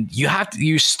 And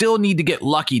you still need to get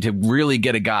lucky to really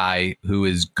get a guy who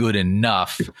is good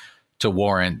enough to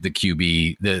warrant the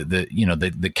QB,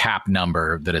 the cap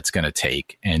number that it's going to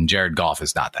take. And Jared Goff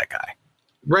is not that guy.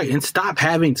 Right. And stop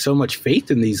having so much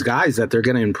faith in these guys that they're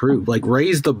going to improve. Like,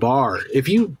 raise the bar. If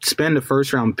you spend a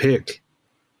first round pick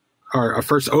or a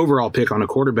first overall pick on a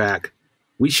quarterback,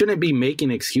 we shouldn't be making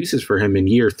excuses for him in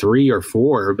year 3 or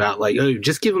 4 about, like, oh,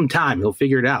 just give him time, he'll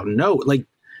figure it out. No, like,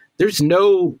 there's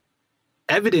no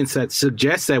evidence that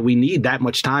suggests that we need that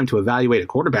much time to evaluate a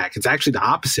quarterback. It's actually the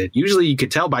opposite. Usually you could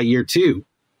tell by year 2.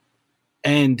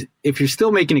 And if you're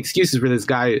still making excuses for this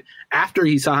guy after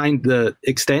he signed the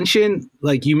extension,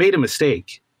 like, you made a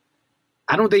mistake.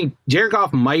 I don't think Jared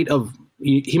Goff might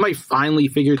finally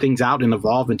figure things out and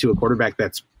evolve into a quarterback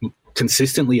that's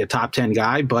consistently a top 10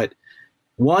 guy. But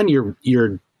one, you're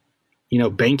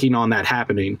banking on that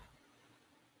happening.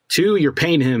 2, you're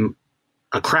paying him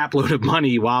a crap load of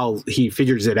money while he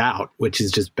figures it out, which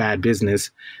is just bad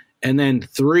business. And then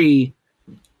 3,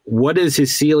 what does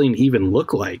his ceiling even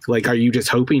look like? Like, are you just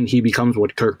hoping he becomes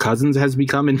what Kirk Cousins has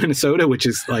become in Minnesota, which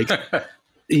is like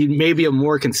he may be a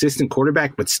more consistent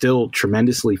quarterback, but still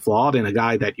tremendously flawed and a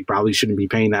guy that you probably shouldn't be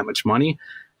paying that much money?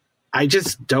 I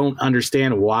just don't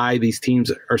understand why these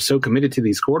teams are so committed to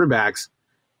these quarterbacks.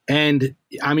 And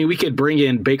I mean, we could bring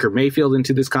in Baker Mayfield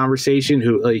into this conversation,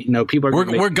 who, people are.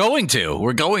 We're going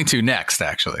to next,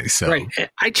 actually. So, right.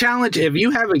 I challenge, if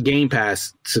you have a Game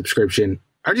Pass subscription,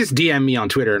 or just DM me on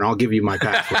Twitter and I'll give you my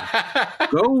password.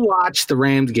 Go watch the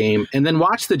Rams game and then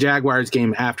watch the Jaguars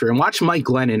game after, and watch Mike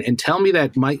Glennon and tell me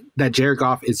that Jared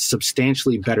Goff is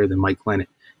substantially better than Mike Glennon.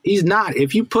 He's not.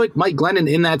 If you put Mike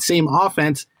Glennon in that same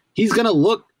offense, he's going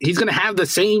to have the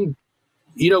same,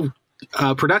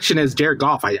 production as Jared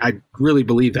Goff. I really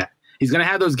believe that. He's going to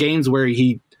have those games where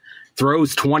he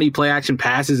throws 20 play action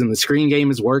passes and the screen game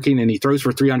is working and he throws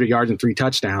for 300 yards and 3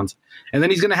 touchdowns. And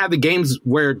then he's going to have the games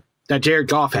that Jared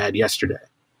Goff had yesterday.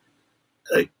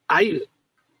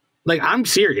 I'm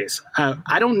serious.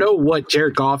 I don't know what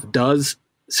Jared Goff does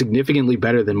significantly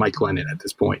better than Mike Glennon at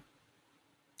this point.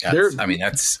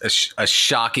 That's a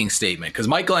shocking statement, because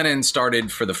Mike Glennon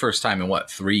started for the first time in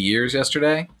 3 years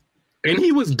yesterday? And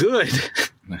he was good.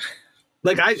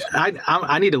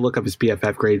 I need to look up his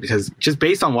PFF grade, because just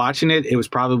based on watching it, it was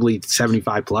probably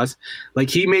 75 plus.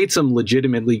 Like, he made some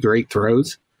legitimately great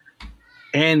throws.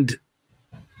 And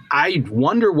I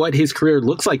wonder what his career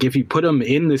looks like if you put him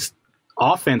in this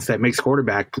offense that makes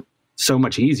quarterback so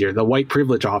much easier. The white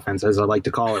privilege offense, as I like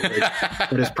to call it,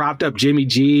 that has propped up Jimmy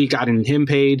G, gotten him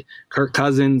paid, Kirk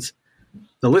Cousins.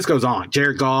 The list goes on.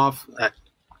 Jared Goff.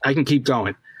 I can keep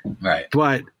going. Right.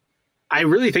 But I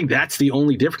really think that's the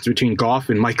only difference between Goff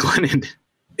and Mike Glennon,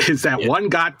 is that one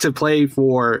got to play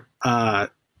for Sean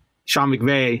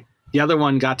McVay. The other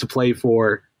one got to play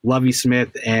for Lovie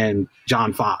Smith and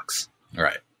John Fox.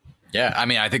 Right. Yeah, I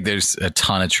mean, I think there's a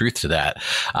ton of truth to that.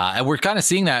 And we're kind of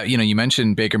seeing that. You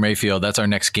mentioned Baker Mayfield. That's our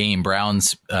next game.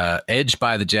 Browns edged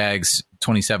by the Jags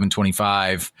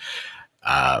 27-25.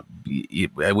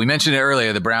 We mentioned it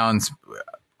earlier. The Browns,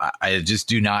 I just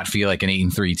do not feel like an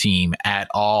 8-3 team at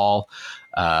all.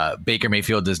 Baker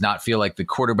Mayfield does not feel like the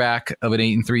quarterback of an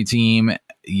 8-3 team,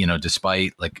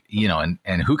 despite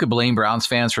and who could blame Browns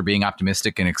fans for being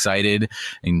optimistic and excited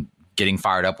and getting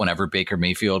fired up whenever Baker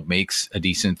Mayfield makes a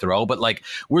decent throw. But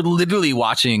we're literally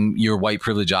watching your white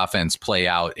privilege offense play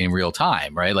out in real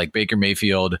time, right? Like, Baker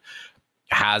Mayfield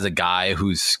has a guy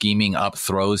who's scheming up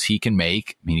throws he can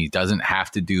make. I mean, he doesn't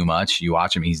have to do much. You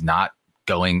watch him. He's not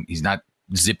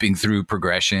zipping through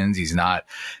progressions. He's not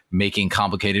making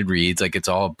complicated reads. Like, it's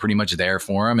all pretty much there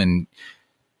for him. And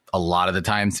a lot of the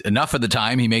times, enough of the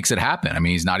time, he makes it happen. I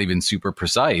mean, he's not even super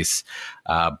precise,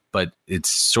 but it's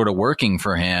sort of working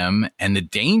for him. And the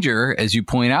danger, as you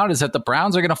point out, is that the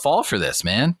Browns are going to fall for this,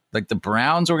 man. Like, the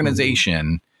Browns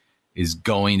organization is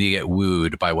going to get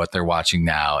wooed by what they're watching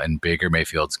now, and Baker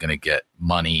Mayfield's going to get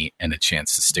money and a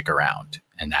chance to stick around.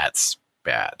 And that's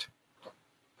bad.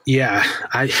 Yeah,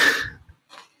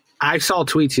 I saw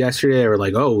tweets yesterday that were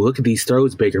like, oh, look at these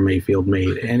throws Baker Mayfield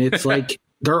made. And it's like,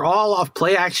 they're all off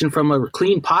play action from a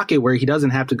clean pocket where he doesn't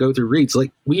have to go through reads.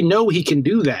 Like, we know he can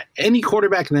do that. Any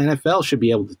quarterback in the NFL should be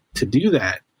able to do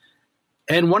that.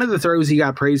 And one of the throws he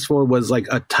got praised for was like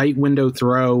a tight window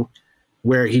throw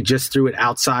where he just threw it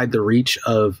outside the reach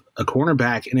of a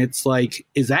cornerback. And it's like,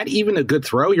 is that even a good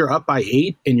throw? You're up by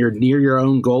 8 and you're near your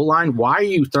own goal line. Why are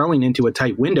you throwing into a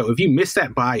tight window? If you miss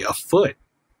that by a foot,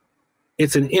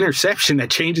 it's an interception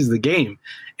that changes the game.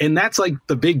 And that's like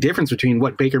the big difference between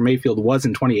what Baker Mayfield was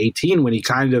in 2018 when he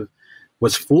kind of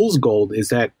was fool's gold, is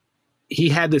that he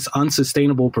had this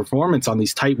unsustainable performance on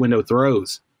these tight window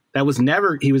throws he was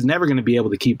never going to be able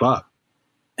to keep up.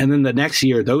 And then the next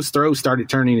year, those throws started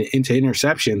turning into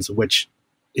interceptions, which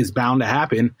is bound to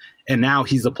happen. And now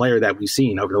he's the player that we've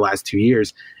seen over the last 2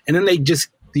 years. And then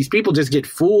these people just get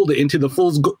fooled into the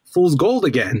fool's gold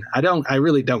again. I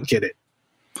really don't get it.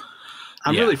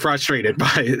 I'm really frustrated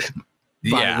by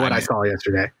what I saw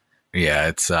yesterday.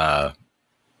 Yeah,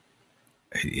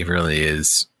 it really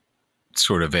is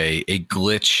sort of a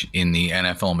glitch in the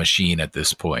NFL machine at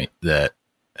this point, that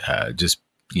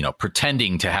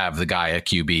pretending to have the guy at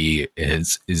QB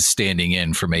is standing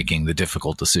in for making the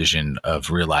difficult decision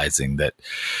of realizing that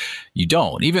you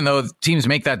don't, even though teams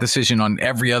make that decision on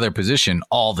every other position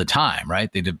all the time,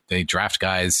 right? They draft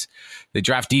guys, they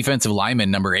draft defensive lineman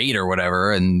number 8 or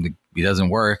whatever, and he doesn't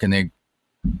work, and they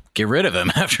get rid of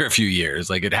him after a few years.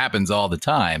 Like, it happens all the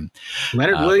time.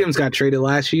 Leonard Williams got traded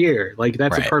last year. Like,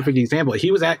 that's a perfect example.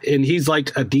 He's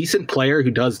like a decent player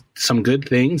who does some good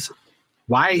things.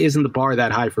 Why isn't the bar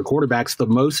that high for quarterbacks, the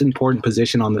most important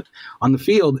position on the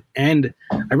field? And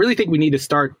I really think we need to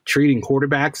start treating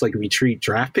quarterbacks like we treat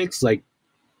draft picks. Like,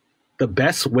 the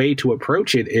best way to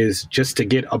approach it is just to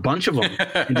get a bunch of them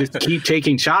and just keep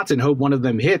taking shots and hope one of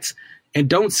them hits, and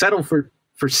don't settle for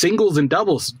singles and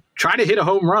doubles. Try to hit a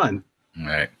home run. All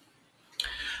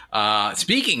right.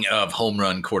 Speaking of home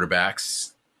run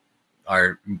quarterbacks,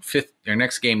 our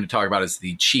next game to talk about is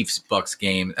the Chiefs-Bucks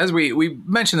game. As we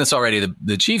mentioned this already,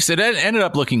 the Chiefs, it ended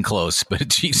up looking close, but the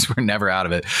Chiefs were never out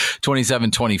of it.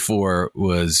 27-24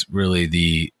 was really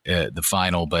the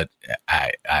final, but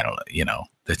I don't know, you know,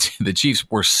 the Chiefs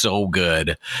were so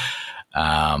good,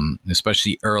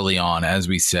 especially early on. As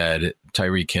we said,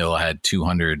 Tyreek Hill had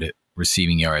 200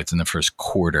 receiving yards in the first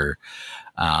quarter.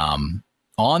 On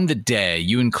the day,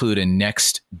 you include a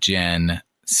next-gen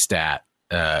stat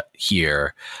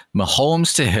here.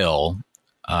 Mahomes to Hill,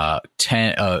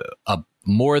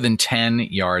 more than 10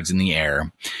 yards in the air.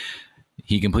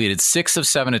 He completed 6 of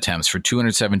 7 attempts for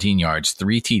 217 yards,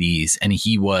 3 TDs, and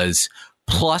he was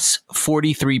plus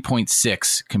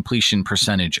 43.6 completion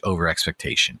percentage over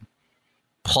expectation.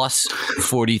 Plus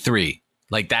 43.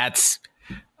 Like, that's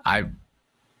my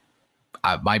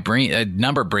brain, a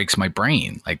number breaks my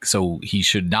brain. Like, so he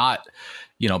should not,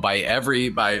 you know, by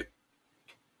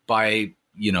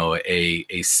you know,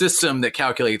 a system that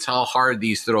calculates how hard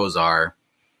these throws are,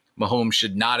 Mahomes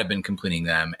should not have been completing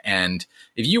them. And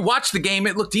if you watch the game,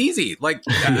 it looked easy. Like,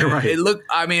 right. It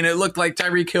looked like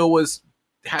Tyreek Hill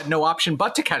had no option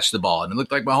but to catch the ball. And it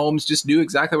looked like Mahomes just knew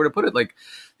exactly where to put it. Like,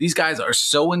 these guys are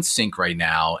so in sync right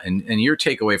now. And your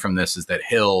takeaway from this is that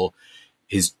Hill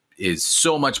is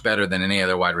so much better than any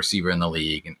other wide receiver in the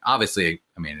league. And obviously,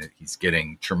 I mean, he's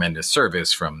getting tremendous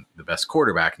service from the best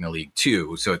quarterback in the league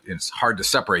too. So it's hard to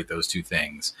separate those two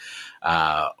things.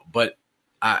 But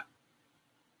I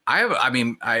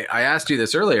asked you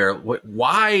this earlier.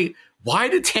 Why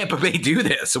did Tampa Bay do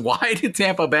this? Why did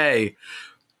Tampa Bay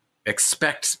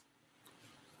expect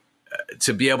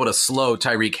to be able to slow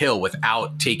Tyreek Hill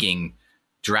without taking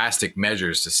drastic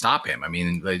measures to stop him? I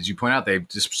mean, as you point out, they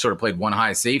just sort of played one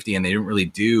high safety and they didn't really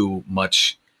do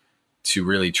much to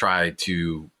really try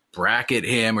to bracket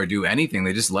him or do anything.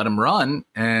 They just let him run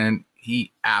and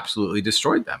he absolutely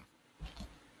destroyed them.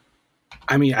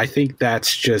 I mean, I think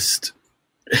that's just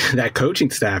that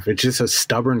coaching staff. It's just a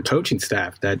stubborn coaching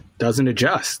staff that doesn't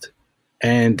adjust.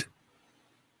 And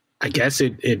I guess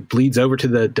it bleeds over to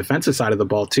the defensive side of the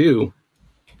ball too.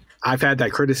 I've had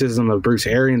that criticism of Bruce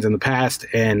Arians in the past,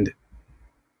 and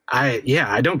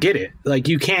I don't get it. Like,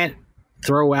 you can't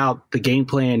throw out the game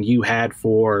plan you had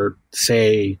for,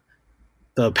 say,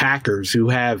 the Packers, who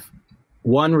have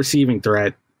one receiving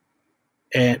threat,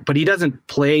 but he doesn't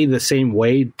play the same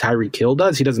way Tyreek Hill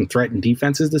does. He doesn't threaten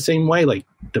defenses the same way. Like,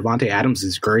 Devontae Adams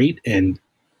is great,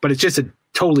 but it's just a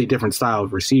totally different style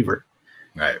of receiver.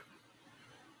 Right.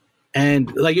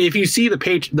 And, like, if you see the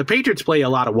Patriots play a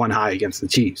lot of one high against the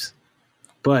Chiefs,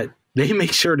 but they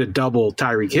make sure to double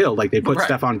Tyreek Hill. Like, they put right.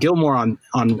 Stephon Gilmore on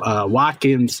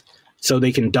Watkins so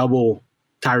they can double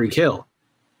Tyreek Hill.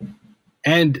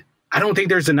 And I don't think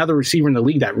there's another receiver in the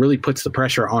league that really puts the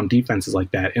pressure on defenses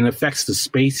like that and affects the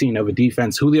spacing of a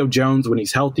defense. Julio Jones, when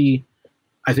he's healthy,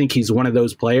 I think he's one of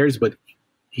those players, but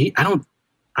I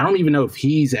don't even know if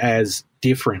he's as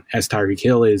different as Tyreek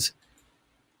Hill is.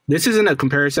 This isn't a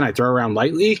comparison I throw around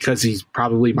lightly because he's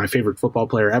probably my favorite football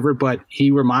player ever, but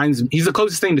he's the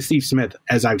closest thing to Steve Smith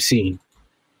as I've seen.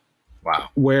 Wow.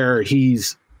 Where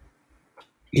he's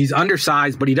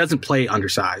undersized, but he doesn't play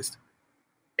undersized.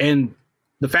 And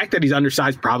the fact that he's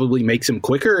undersized probably makes him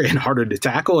quicker and harder to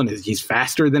tackle, and he's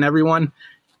faster than everyone.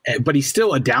 But he's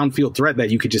still a downfield threat that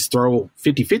you could just throw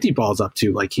 50-50 balls up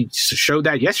to. Like, he showed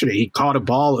that yesterday. He caught a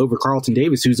ball over Carlton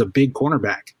Davis, who's a big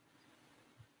cornerback.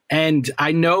 And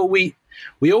I know we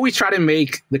always try to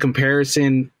make the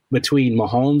comparison between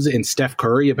Mahomes and Steph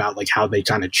Curry about, like, how they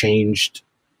kind of changed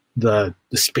the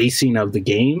spacing of the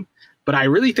game. But I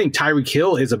really think Tyreek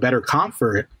Hill is a better comp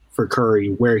for Curry,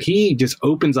 where he just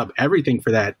opens up everything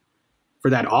for that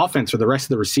offense for the rest of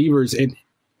the receivers. And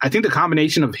I think the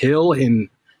combination of Hill and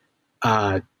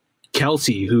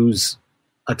Kelsey, who's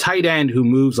a tight end who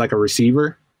moves like a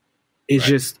receiver, is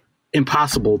just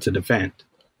impossible to defend.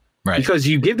 Right. Because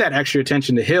you give that extra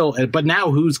attention to Hill, but now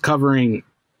who's covering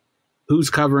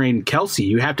Kelsey?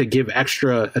 You have to give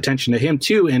extra attention to him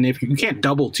too. And if you can't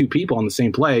double two people on the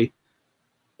same play,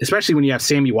 especially when you have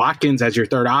Sammy Watkins as your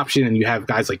third option and you have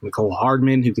guys like Mecole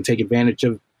Hardman who can take advantage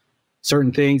of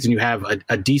certain things, and you have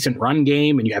a decent run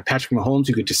game, and you have Patrick Mahomes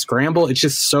who could just scramble, it's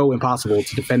just so impossible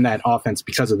to defend that offense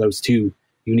because of those two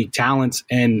unique talents.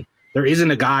 And there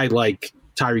isn't a guy like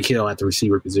Tyreek Hill at the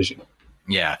receiver position.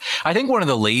 Yeah. I think one of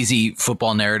the lazy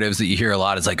football narratives that you hear a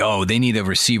lot is like, oh, they need a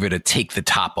receiver to take the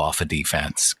top off a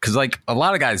defense. Because like a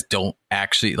lot of guys don't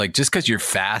actually, like, just because you're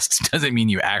fast doesn't mean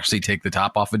you actually take the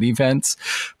top off a defense.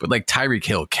 But like Tyreek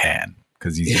Hill can,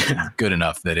 because he's good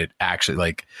enough that it actually,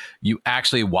 like, you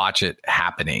actually watch it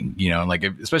happening, you know, like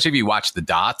especially if you watch the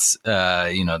dots,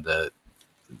 you know, the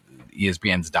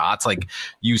ESPN's dots, like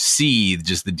you see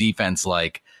just the defense,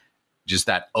 like, just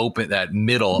that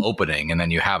middle opening, and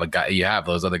then you have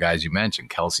those other guys you mentioned,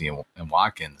 Kelsey and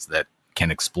Watkins, that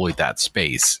can exploit that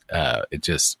space. It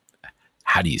just,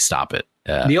 how do you stop it?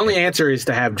 The only answer is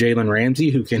to have Jalen Ramsey,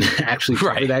 who can actually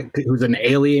cover that, who's an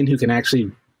alien, who can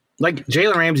actually, like,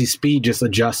 Jalen Ramsey's speed just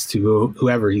adjusts to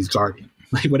whoever he's guarding.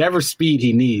 Like, whatever speed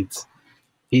he needs,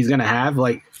 he's going to have.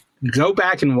 Like, go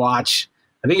back and watch,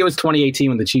 I think it was 2018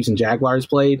 when the Chiefs and Jaguars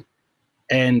played,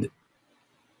 and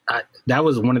that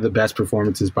was one of the best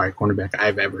performances by a cornerback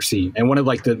I've ever seen, and one of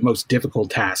like the most difficult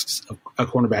tasks a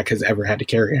cornerback has ever had to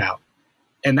carry out.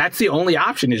 And that's the only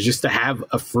option, is just to have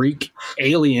a freak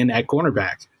alien at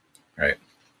cornerback. Right.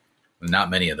 Not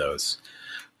many of those.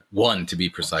 One, to be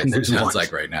precise, it sounds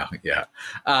like right now. Yeah.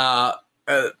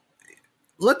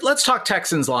 Let's talk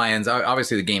Texans-Lions.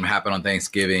 Obviously, the game happened on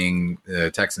Thanksgiving.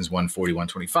 Texans won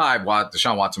 41-25.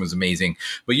 Deshaun Watson was amazing.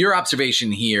 But your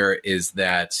observation here is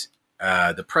that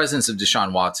the presence of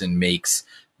Deshaun Watson makes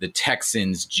the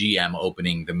Texans GM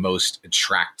opening the most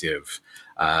attractive.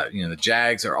 The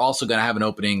Jags are also going to have an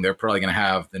opening. They're probably going to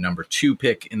have the number 2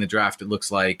 pick in the draft, it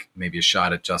looks like. Maybe a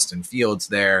shot at Justin Fields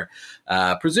there.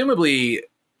 Presumably,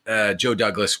 Joe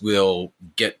Douglas will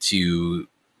get to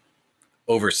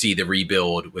oversee the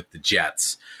rebuild with the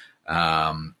Jets. He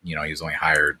was only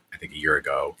hired, I think, a year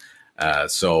ago.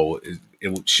 So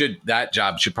that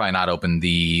job should probably not open.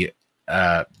 The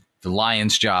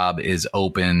Lions job is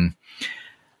open.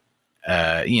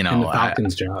 And the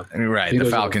Falcons job. Right, the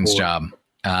Falcons job.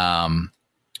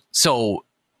 So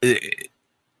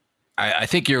I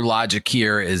think your logic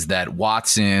here is that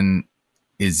Watson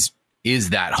is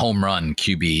that home run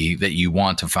QB that you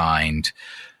want to find.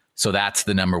 So that's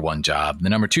the number 1 job. The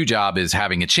number 2 job is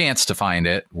having a chance to find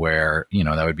it, where,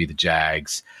 that would be the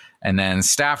Jags. And then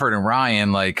Stafford and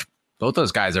Ryan, like, both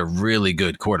those guys are really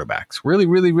good quarterbacks, really,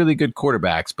 really, really good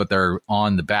quarterbacks, but they're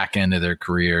on the back end of their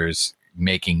careers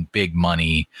making big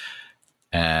money.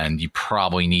 And you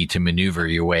probably need to maneuver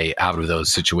your way out of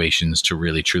those situations to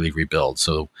really, truly rebuild.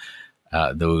 So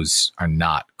those are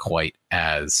not quite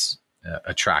as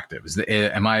attractive.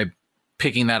 Am I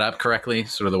picking that up correctly?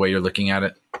 Sort of the way you're looking at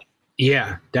it?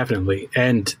 Yeah, definitely.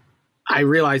 And I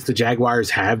realize the Jaguars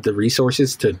have the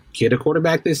resources to get a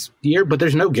quarterback this year, but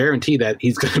there's no guarantee that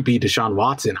he's going to be Deshaun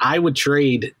Watson. I would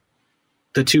trade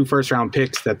the 2 first-round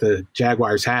picks that the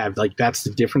Jaguars have. Like, that's the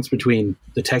difference between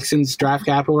the Texans' draft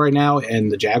capital right now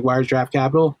and the Jaguars' draft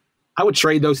capital. I would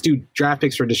trade those 2 draft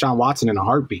picks for Deshaun Watson in a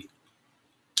heartbeat.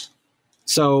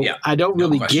 So yeah, I don't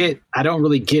really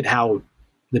get how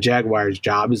the Jaguars'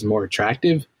 job is more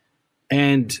attractive.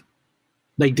 And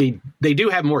like they do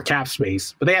have more cap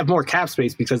space, but they have more cap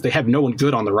space because they have no one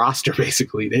good on the roster,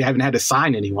 basically. They haven't had to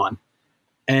sign anyone.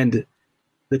 And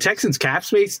the Texans' cap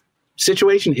space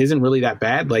situation isn't really that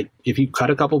bad. Like, if you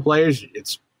cut a couple players,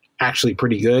 it's actually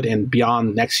pretty good. And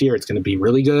beyond next year, it's going to be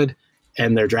really good.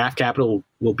 And their draft capital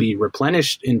will be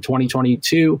replenished in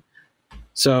 2022.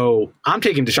 So I'm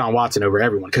taking Deshaun Watson over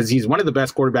everyone because he's one of the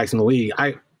best quarterbacks in the league.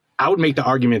 I would make the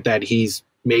argument that he's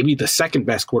maybe the second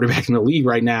best quarterback in the league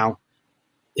right now.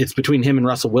 It's between him and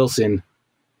Russell Wilson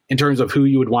in terms of who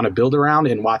you would want to build around.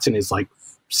 And Watson is like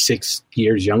 6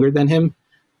 years younger than him.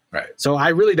 Right. So I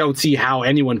really don't see how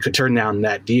anyone could turn down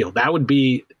that deal. That would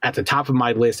be at the top of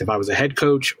my list if I was a head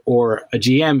coach or a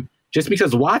GM, just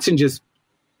because Watson just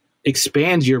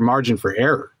expands your margin for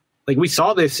error. Like, we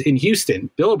saw this in Houston.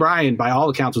 Bill O'Brien, by all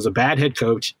accounts, was a bad head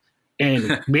coach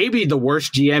and maybe the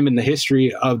worst GM in the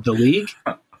history of the league.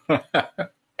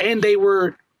 And they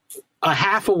were a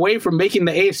half away from making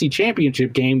the AFC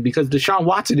Championship game because Deshaun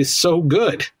Watson is so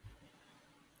good.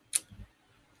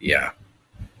 Yeah.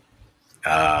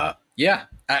 Yeah.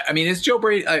 I mean, it's Joe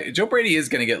Brady. Joe Brady is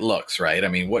going to get looks, right? I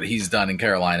mean, what he's done in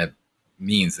Carolina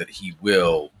means that he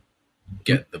will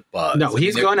get the buzz. No,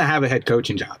 he's going to have a head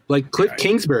coaching job. Like Cliff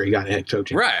Kingsbury got a head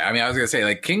coaching job. Right. I mean, I was going to say,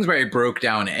 like, Kingsbury broke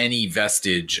down any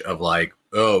vestige of like,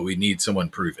 oh, we need someone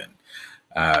proven.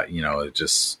 It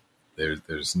just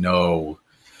there's no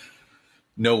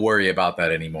worry about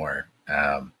that anymore.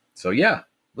 So yeah,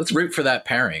 let's root for that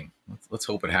pairing. Let's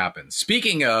hope it happens.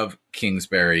 Speaking of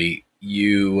Kingsbury,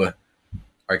 you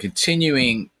are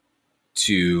continuing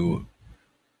to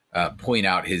point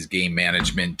out his game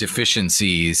management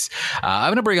deficiencies. I'm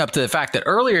going to bring up the fact that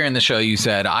earlier in the show you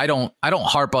said I don't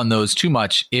harp on those too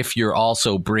much if you're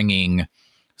also bringing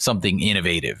something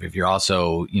innovative, if you're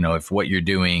also, if what you're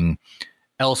doing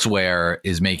elsewhere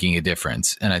is making a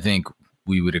difference. And I think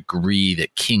we would agree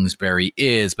that Kingsbury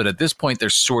is, but at this point they're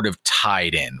sort of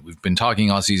tied in. We've been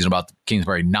talking all season about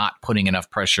Kingsbury not putting enough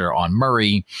pressure on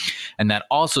Murray, and that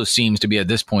also seems to be at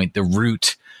this point the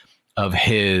root of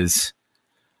his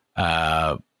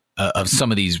of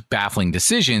some of these baffling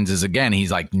decisions. Is again,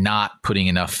 he's like not putting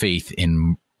enough faith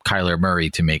in Kyler Murray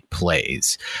to make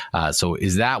plays. So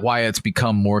is that why it's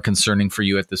become more concerning for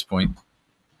you at this point?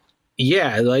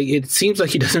 Yeah, like it seems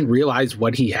like he doesn't realize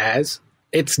what he has.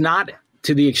 It's not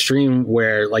to the extreme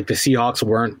where like the Seahawks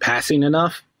weren't passing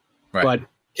enough, right, but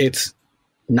it's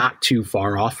not too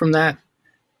far off from that.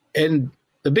 And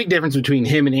the big difference between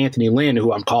him and Anthony Lynn,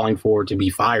 who I'm calling for to be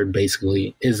fired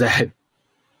basically, is that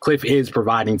Cliff is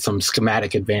providing some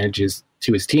schematic advantages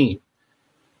to his team.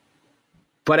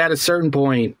 But at a certain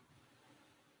point,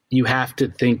 you have to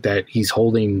think that he's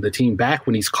holding the team back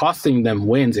when he's costing them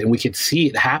wins, and we could see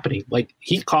it happening. Like,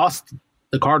 he cost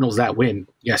the Cardinals that win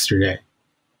yesterday.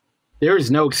 There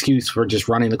is no excuse for just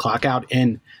running the clock out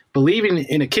and believing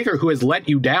in a kicker who has let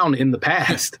you down in the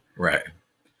past. Right.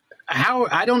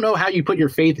 I don't know how you put your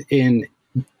faith in,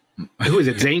 who is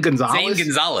it, Zane Gonzalez? Zane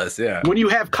Gonzalez, yeah. When you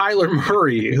have Kyler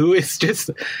Murray, who is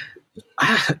just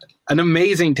an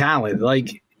amazing talent.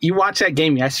 Like, you watched that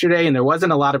game yesterday, and there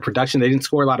wasn't a lot of production. They didn't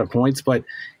score a lot of points, but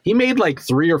he made like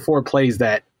 3 or 4 plays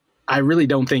that I really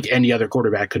don't think any other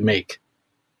quarterback could make.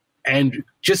 And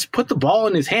just put the ball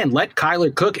in his hand. Let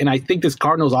Kyler cook, and I think this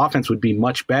Cardinals offense would be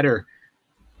much better.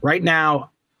 Right now,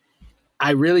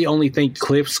 I really only think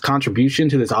Cliff's contribution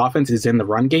to this offense is in the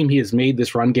run game. He has made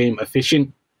this run game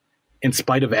efficient in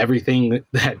spite of everything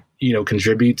that,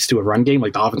 contributes to a run game.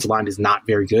 Like, the offensive line is not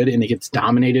very good, and it gets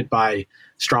dominated by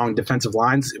strong defensive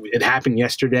lines. It happened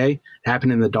yesterday. It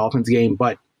happened in the Dolphins game,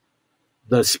 but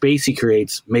the space he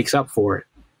creates makes up for it.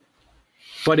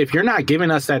 But if you're not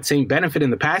giving us that same benefit in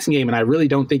the passing game, and I really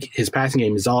don't think his passing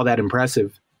game is all that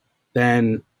impressive,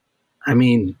 then,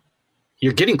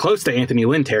 you're getting close to Anthony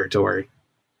Lynn territory.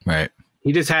 Right.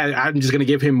 I'm just going to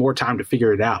give him more time to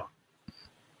figure it out.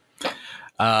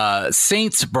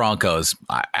 Saints Broncos,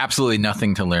 absolutely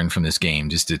nothing to learn from this game.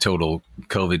 Just a total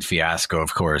COVID fiasco,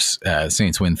 of course.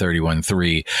 Saints win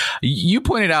 31-3. You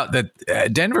pointed out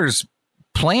that Denver's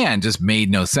plan just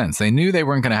made no sense. They knew they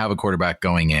weren't going to have a quarterback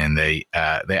going in. They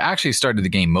actually started the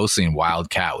game mostly in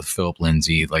wildcat with Philip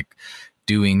Lindsay, like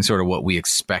doing sort of what we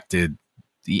expected,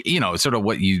 sort of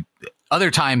what you other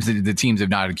times the teams have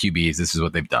not had QBs. This is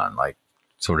what they've done, like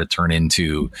sort of turn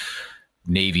into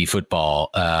Navy football.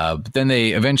 But then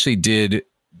they eventually did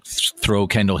throw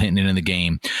Kendall Hinton into the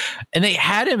game, and they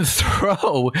had him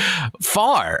throw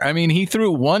far. He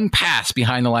threw one pass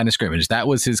behind the line of scrimmage. That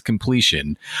was his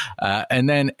completion. And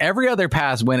then every other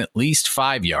pass went at least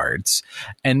 5 yards,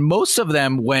 and most of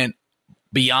them went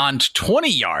beyond 20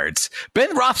 yards.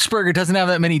 Ben Roethlisberger doesn't have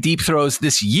that many deep throws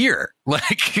this year.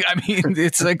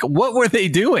 It's like, what were they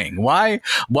doing? Why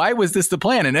was this the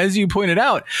plan? And as you pointed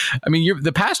out,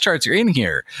 the pass charts are in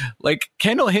here. Like,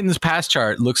 Kendall Hinton's pass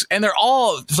chart looks, and they're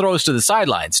all throws to the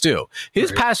sidelines too.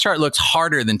 His pass chart looks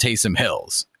harder than Taysom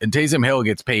Hill's, and Taysom Hill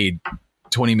gets paid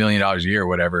 $20 million a year,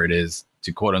 whatever it is,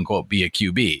 to quote unquote be a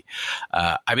QB.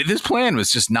 This plan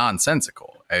was just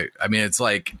nonsensical. It's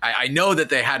like, I know that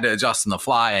they had to adjust on the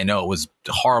fly. I know it was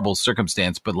a horrible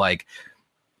circumstance, but like,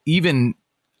 even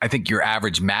I think your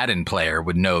average Madden player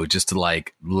would know just to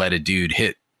like let a dude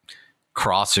hit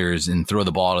crossers and throw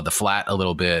the ball to the flat a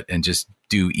little bit and just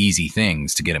do easy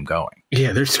things to get him going.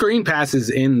 Yeah, there's screen passes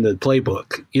in the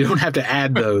playbook. You don't have to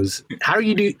add those. How do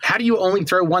you only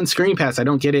throw one screen pass? I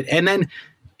don't get it. And then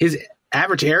his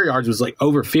average air yards was like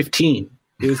over 15.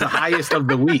 It was the highest of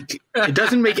the week. It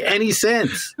doesn't make any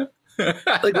sense.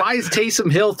 Like, why is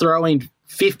Taysom Hill throwing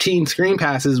 15 screen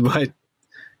passes, but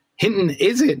Hinton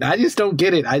isn't? I just don't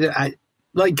get it. I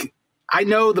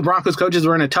know the Broncos coaches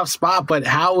were in a tough spot, but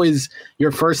how is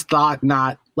your first thought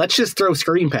not, let's just throw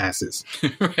screen passes?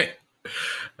 Right.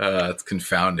 It's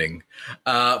confounding.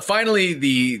 Finally,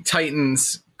 the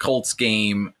Titans-Colts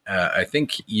game. I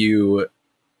think you're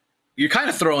kind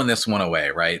of throwing this one away,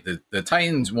 right? The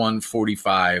Titans won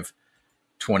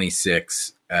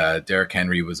 45-26. Derrick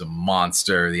Henry was a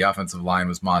monster. The offensive line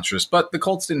was monstrous, but the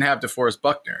Colts didn't have DeForest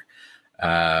Buckner,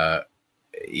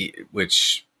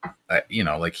 which,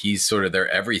 he's sort of their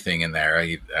everything in there.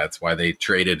 That's why they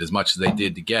traded as much as they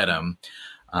did to get him.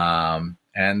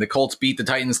 And the Colts beat the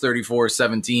Titans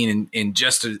 34-17 in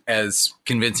just as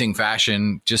convincing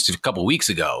fashion just a couple weeks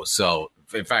ago. So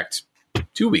in fact,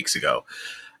 2 weeks ago.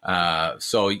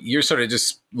 So you're sort of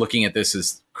just looking at this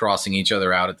as crossing each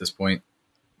other out at this point.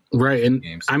 Right. And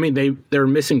games. I mean, they're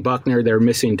missing Buckner. They're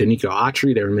missing Danico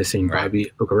Autry. They're missing Bobby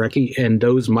Okereke. And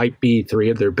those might be three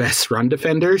of their best run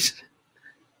defenders,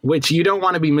 which you don't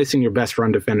want to be missing your best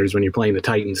run defenders when you're playing the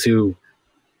Titans, whose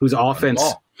offense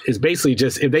is basically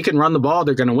just, if they can run the ball,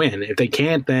 they're going to win. If they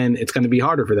can't, then it's going to be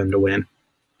harder for them to win.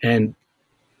 And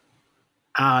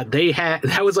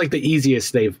that was like the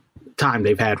easiest time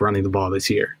they've had running the ball this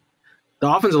year.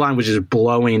 The offensive line was just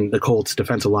blowing the Colts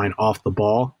defensive line off the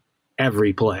ball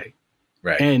every play.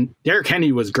 Right. And Derrick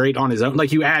Henry was great on his own.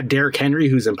 Like, you add Derrick Henry,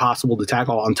 who's impossible to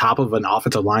tackle, on top of an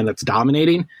offensive line that's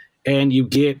dominating, and you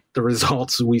get the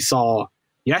results we saw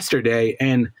yesterday.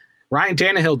 And Ryan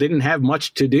Tannehill didn't have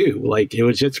much to do. Like, it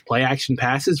was just play action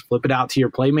passes, flip it out to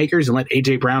your playmakers, and let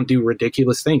A.J. Brown do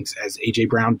ridiculous things, as A.J.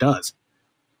 Brown does.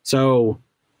 So,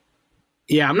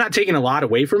 yeah, I'm not taking a lot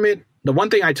away from it. The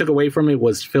one thing I took away from it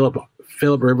was Philip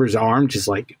Rivers' arm just,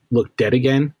 like, looked dead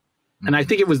again. And I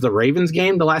think it was the Ravens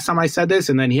game the last time I said this,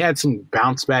 and then he had some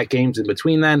bounce back games in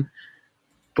between then.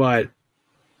 But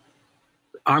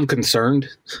I'm concerned.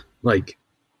 Like,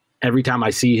 every time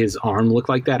I see his arm look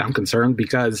like that, I'm concerned,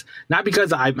 because not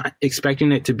because I'm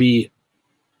expecting it to be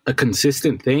a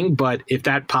consistent thing, but if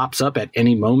that pops up at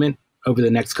any moment over the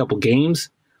next couple games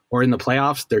or in the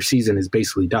playoffs, their season is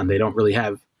basically done. They don't really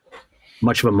have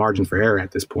much of a margin for error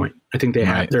at this point. I think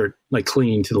they're like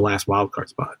clinging to the last wild card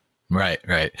spot. Right.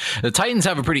 The Titans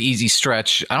have a pretty easy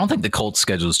stretch. I don't think the Colts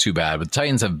schedule is too bad, but the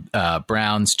Titans have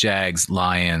Browns, Jags,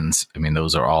 Lions. I mean,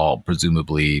 those are all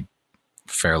presumably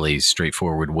fairly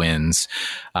straightforward wins.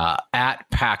 At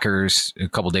Packers a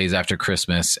couple days after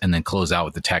Christmas, and then close out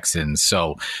with the Texans.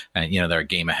 So, they're a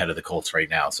game ahead of the Colts right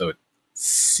now. So it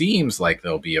seems like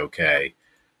they'll be okay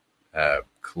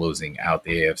closing out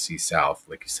the AFC South.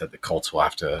 Like you said, the Colts will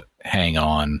have to hang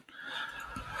on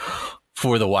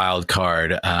for the wild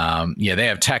card. They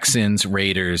have Texans,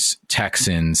 Raiders,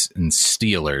 Texans, and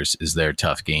Steelers is their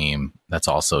tough game. That's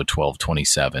also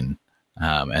 12-27.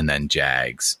 And then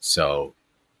Jags. So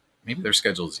maybe their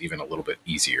schedule is even a little bit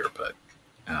easier, but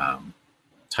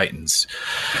Titans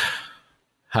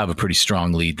have a pretty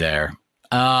strong lead there.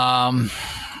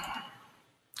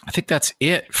 I think that's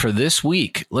it for this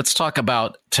week. Let's talk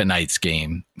about tonight's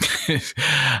game.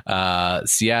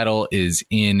 Seattle is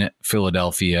in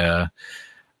Philadelphia.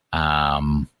 I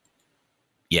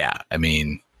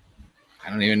mean, I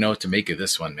don't even know what to make of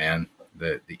this one, man.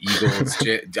 The Eagles,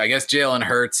 I guess Jalen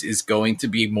Hurts is going to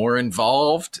be more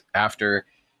involved after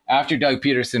Doug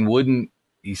Peterson wouldn't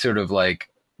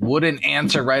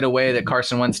answer right away that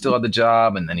Carson Wentz still had the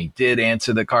job. And then he did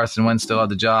answer that Carson Wentz still had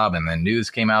the job. And then news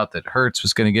came out that Hurts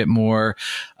was going to get more.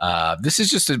 This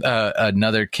is just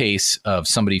another case of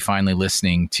somebody finally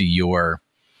listening to your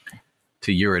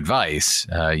advice.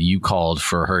 You called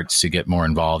for Hurts to get more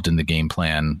involved in the game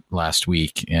plan last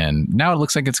week, and now it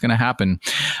looks like it's going to happen.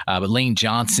 But Lane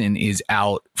Johnson is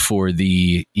out for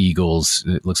the Eagles.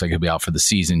 It looks like he'll be out for the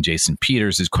season. Jason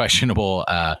Peters is questionable.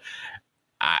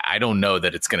 I don't know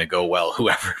that it's going to go well,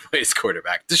 whoever plays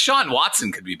quarterback. Deshaun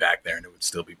Watson could be back there, and it would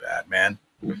still be bad, man.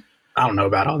 I don't know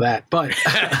about all that, but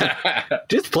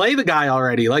just play the guy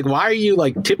already. Like, why are you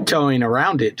like tiptoeing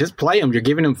around it? Just play him. You're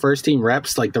giving him first team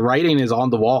reps. Like, the writing is on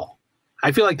the wall.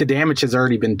 I feel like the damage has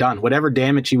already been done. Whatever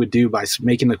damage you would do by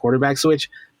making the quarterback switch,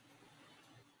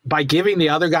 by giving the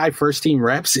other guy first team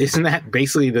reps, isn't that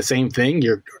basically the same thing?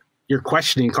 You're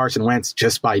questioning Carson Wentz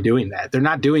just by doing that. They're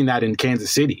not doing that in Kansas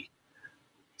City.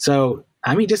 So,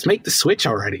 I mean, just make the switch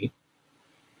already.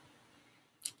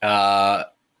 The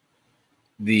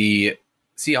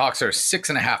Seahawks are a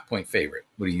 6.5-point favorite.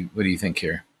 What do you think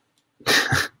here?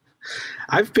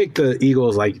 I've picked the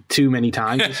Eagles like too many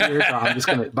times this year, so I'm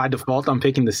just by default, I'm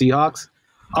picking the Seahawks.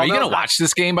 Are you going to watch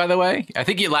this game, by the way? I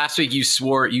think last week you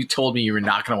told me you were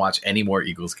not going to watch any more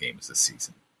Eagles games this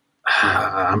season.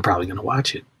 I'm probably going to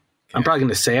watch it. Okay. I'm probably going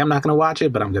to say I'm not going to watch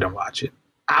it, but I'm going to watch it.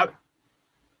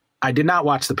 I did not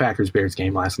watch the Packers-Bears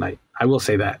game last night. I will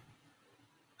say that.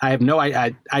 I have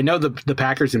I know the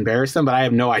Packers embarrassed them, but I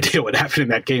have no idea what happened in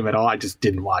that game at all. I just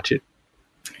didn't watch it.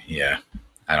 Yeah,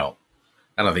 I don't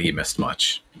think he missed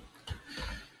much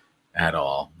at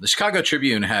all. The Chicago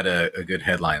Tribune had a good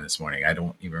headline this morning. I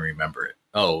don't even remember it.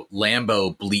 Oh,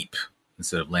 Lambo bleep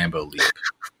instead of Lambo leap.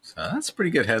 So that's a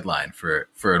pretty good headline for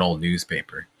an old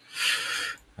newspaper.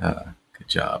 Good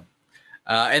job.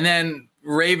 And then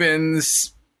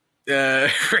Ravens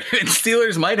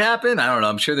Steelers might happen. I don't know.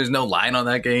 I'm sure there's no line on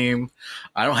that game.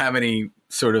 I don't have any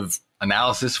sort of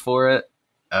analysis for it.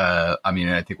 I mean,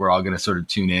 I think we're all going to sort of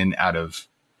tune in out of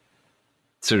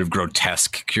sort of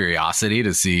grotesque curiosity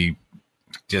to see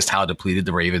just how depleted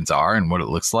the Ravens are and what it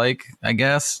looks like, I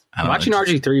guess. Watching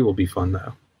RG3 will be fun,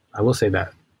 though. I will say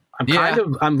that.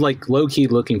 I'm like low key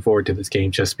looking forward to this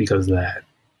game just because of that.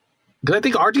 Because I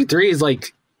think RG3 is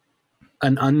like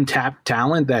an untapped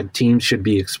talent that teams should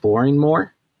be exploring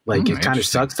more. Like it kind of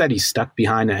sucks that he's stuck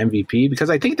behind an MVP because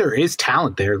I think there is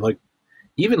talent there. Like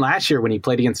even last year when he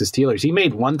played against the Steelers, he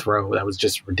made one throw that was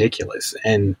just ridiculous.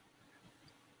 And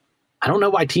I don't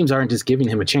know why teams aren't just giving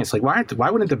him a chance. Like why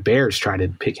wouldn't the Bears try to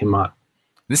pick him up?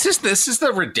 This is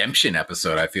the redemption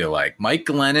episode, I feel like. Mike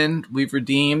Glennon we've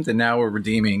redeemed, and now we're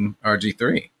redeeming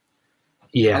RG3.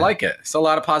 Yeah. I like it. It's a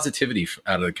lot of positivity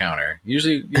out of the counter.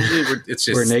 Usually it's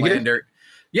just slander.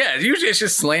 Yeah, usually it's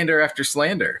just slander after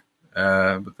slander.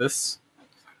 But this,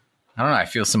 I don't know. I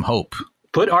feel some hope.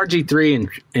 Put RG3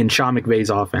 in Sean McVay's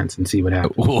offense and see what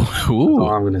happens. Ooh. That's all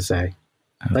I'm going to say.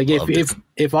 Like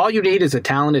if all you need is a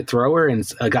talented thrower and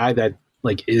a guy that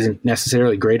like isn't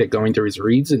necessarily great at going through his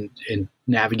reads and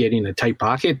navigating a tight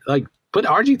pocket, like put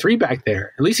RG3 back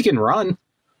there. At least he can run.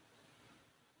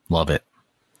 Love it.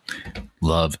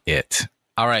 Love it.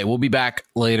 All right, we'll be back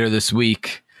later this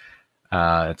week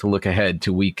to look ahead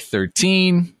to week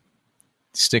 13.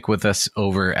 Stick with us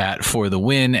over at For the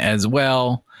Win as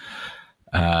well.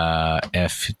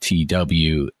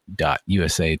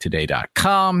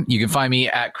 ftw.usatoday.com. You can find me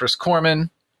at Chris Corman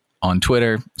on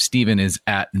Twitter. Steven is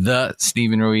at the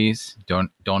Steven Ruiz.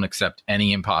 Don't accept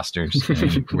any imposters.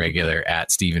 Any regular at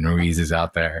Steven Ruiz is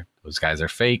out there. Those guys are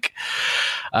fake.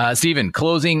 Steven,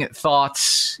 closing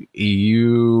thoughts.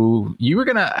 You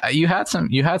had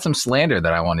some slander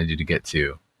that I wanted you to get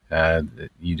to.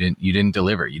 You didn't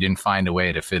deliver. You didn't find a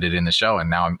way to fit it in the show, and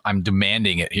now I'm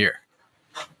demanding it here.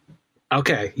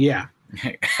 Okay, yeah.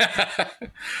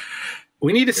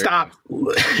 We need to stop.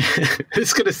 This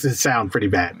is going to sound pretty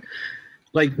bad.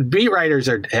 Like beat writers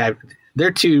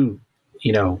they're too,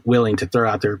 willing to throw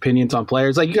out their opinions on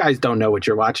players. Like you guys don't know what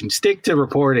you're watching. Stick to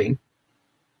reporting,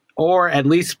 or at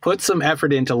least put some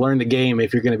effort in to learn the game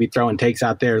if you're going to be throwing takes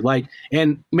out there. Like,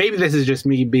 and maybe this is just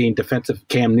me being defensive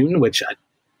Cam Newton, which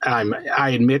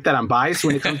I admit that I'm biased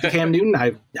when it comes to Cam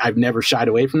Newton. I've never shied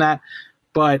away from that,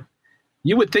 but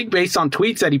you would think based on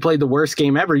tweets that he played the worst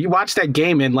game ever. You watch that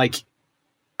game and like,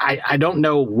 I don't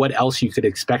know what else you could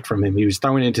expect from him. He was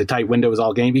throwing into tight windows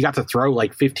all game. He got to throw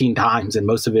like 15 times and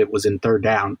most of it was in third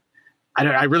down.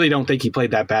 I really don't think he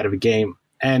played that bad of a game.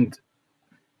 And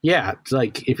yeah, it's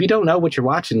like, if you don't know what you're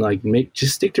watching, like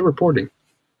just stick to reporting.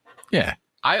 Yeah.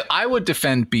 I would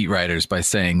defend beat writers by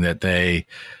saying that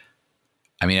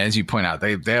as you point out,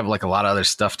 they have like a lot of other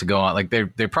stuff to go on. Like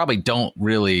they probably don't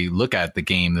really look at the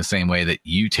game the same way that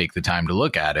you take the time to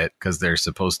look at it because they're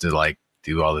supposed to like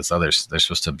do all this other. They're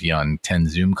supposed to be on 10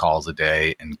 Zoom calls a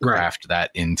day and craft that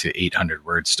into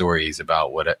 800-word stories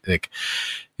about what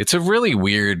it's a really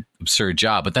weird, absurd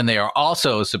job. But then they are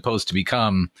also supposed to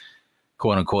become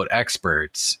quote unquote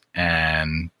experts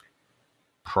and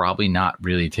probably not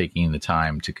really taking the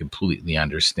time to completely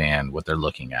understand what they're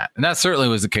looking at. And that certainly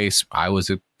was the case. I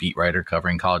was a beat writer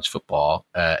covering college football,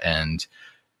 and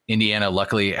Indiana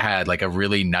luckily had like a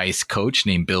really nice coach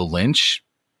named Bill Lynch.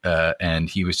 And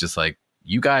he was just like,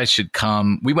 you guys should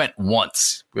come. We went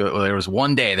once. There was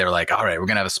one day they were like, all right, we're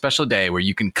going to have a special day where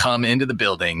you can come into the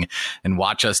building and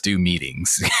watch us do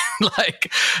meetings.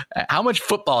 Like, how much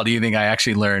football do you think I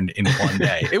actually learned in one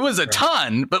day? It was a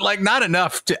ton, but like not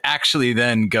enough to actually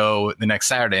then go the next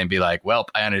Saturday and be like, well,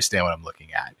 I understand what I'm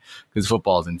looking at, because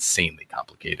football is insanely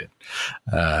complicated.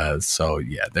 So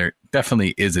yeah, there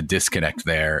definitely is a disconnect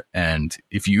there. And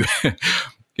if you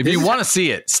want to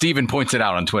see it, Steven points it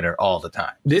out on Twitter all the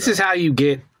time. This is how you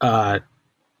get the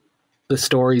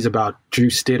stories about Drew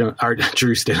Stidham.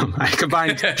 I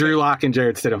combined Drew Lock and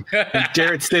Jared Stidham. And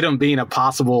Jared Stidham being a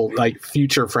possible like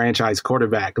future franchise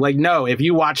quarterback. Like, no, if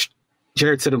you watch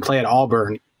Jared Stidham play at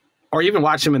Auburn, or even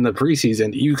watch him in the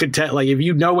preseason, you could tell. Like, if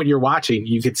you know what you're watching,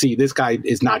 you could see this guy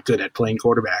is not good at playing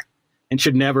quarterback and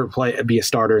should never be a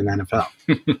starter in the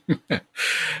NFL.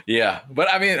 Yeah. But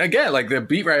I mean, again, like the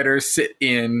beat writers sit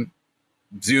in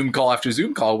Zoom call after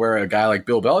Zoom call where a guy like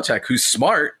Bill Belichick, who's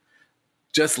smart,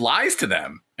 just lies to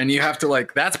them. And you have to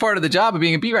like, that's part of the job of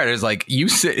being a beat writer is like, you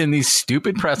sit in these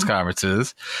stupid press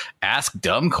conferences, ask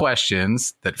dumb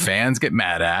questions that fans get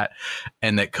mad at,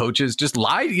 and that coaches just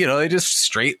lie. They just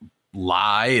straight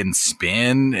lie and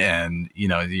spin. And,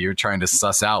 you're trying to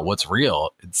suss out what's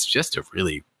real. It's just a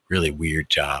really, really weird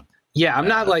job. Yeah, I'm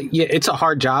not it's a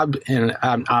hard job, and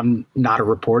I'm not a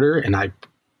reporter, and I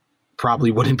probably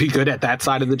wouldn't be good at that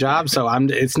side of the job. So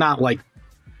it's not like,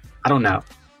 I don't know.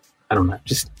 I don't know.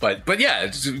 But yeah,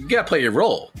 you got to play your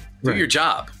role. Do your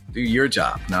job. Do your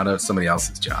job, not somebody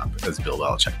else's job, as Bill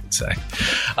Belichick would say.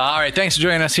 All right. Thanks for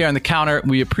joining us here on The Counter.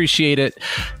 We appreciate it.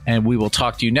 And we will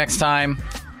talk to you next time.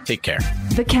 Take care.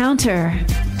 The Counter,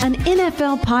 an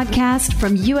NFL podcast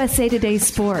from USA Today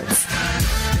Sports,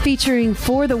 featuring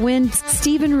For the Win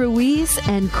Stephen Ruiz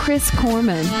and Chris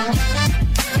Corman.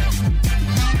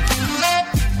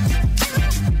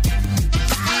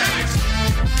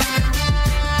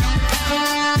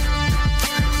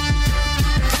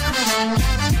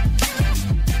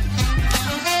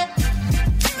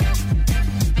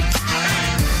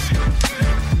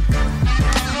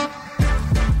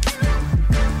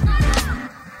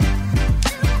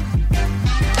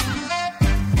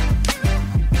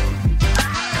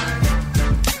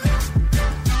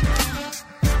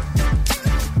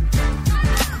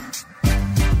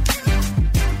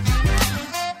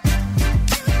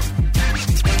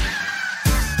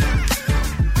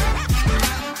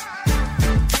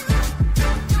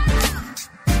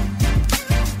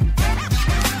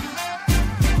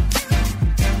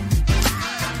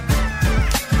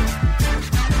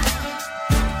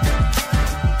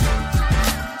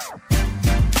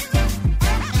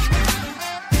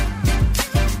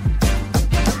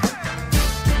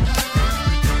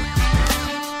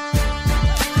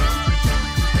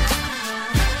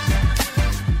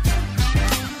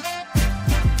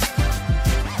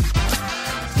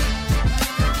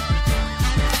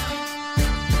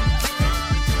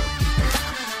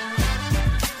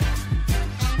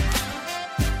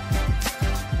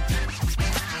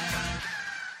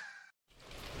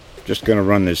 Just going to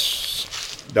run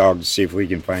this dog to see if we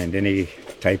can find any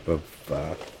type of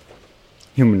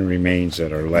human remains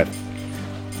that are left.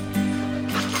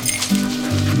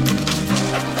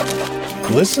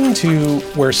 Listen to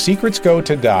Where Secrets Go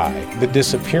to Die, The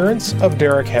Disappearance of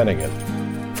Derek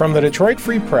Hennigan. From the Detroit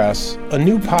Free Press, a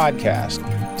new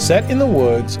podcast set in the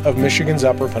woods of Michigan's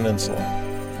Upper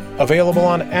Peninsula. Available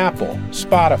on Apple,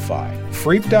 Spotify,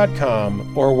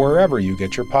 Freep.com, or wherever you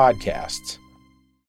get your podcasts.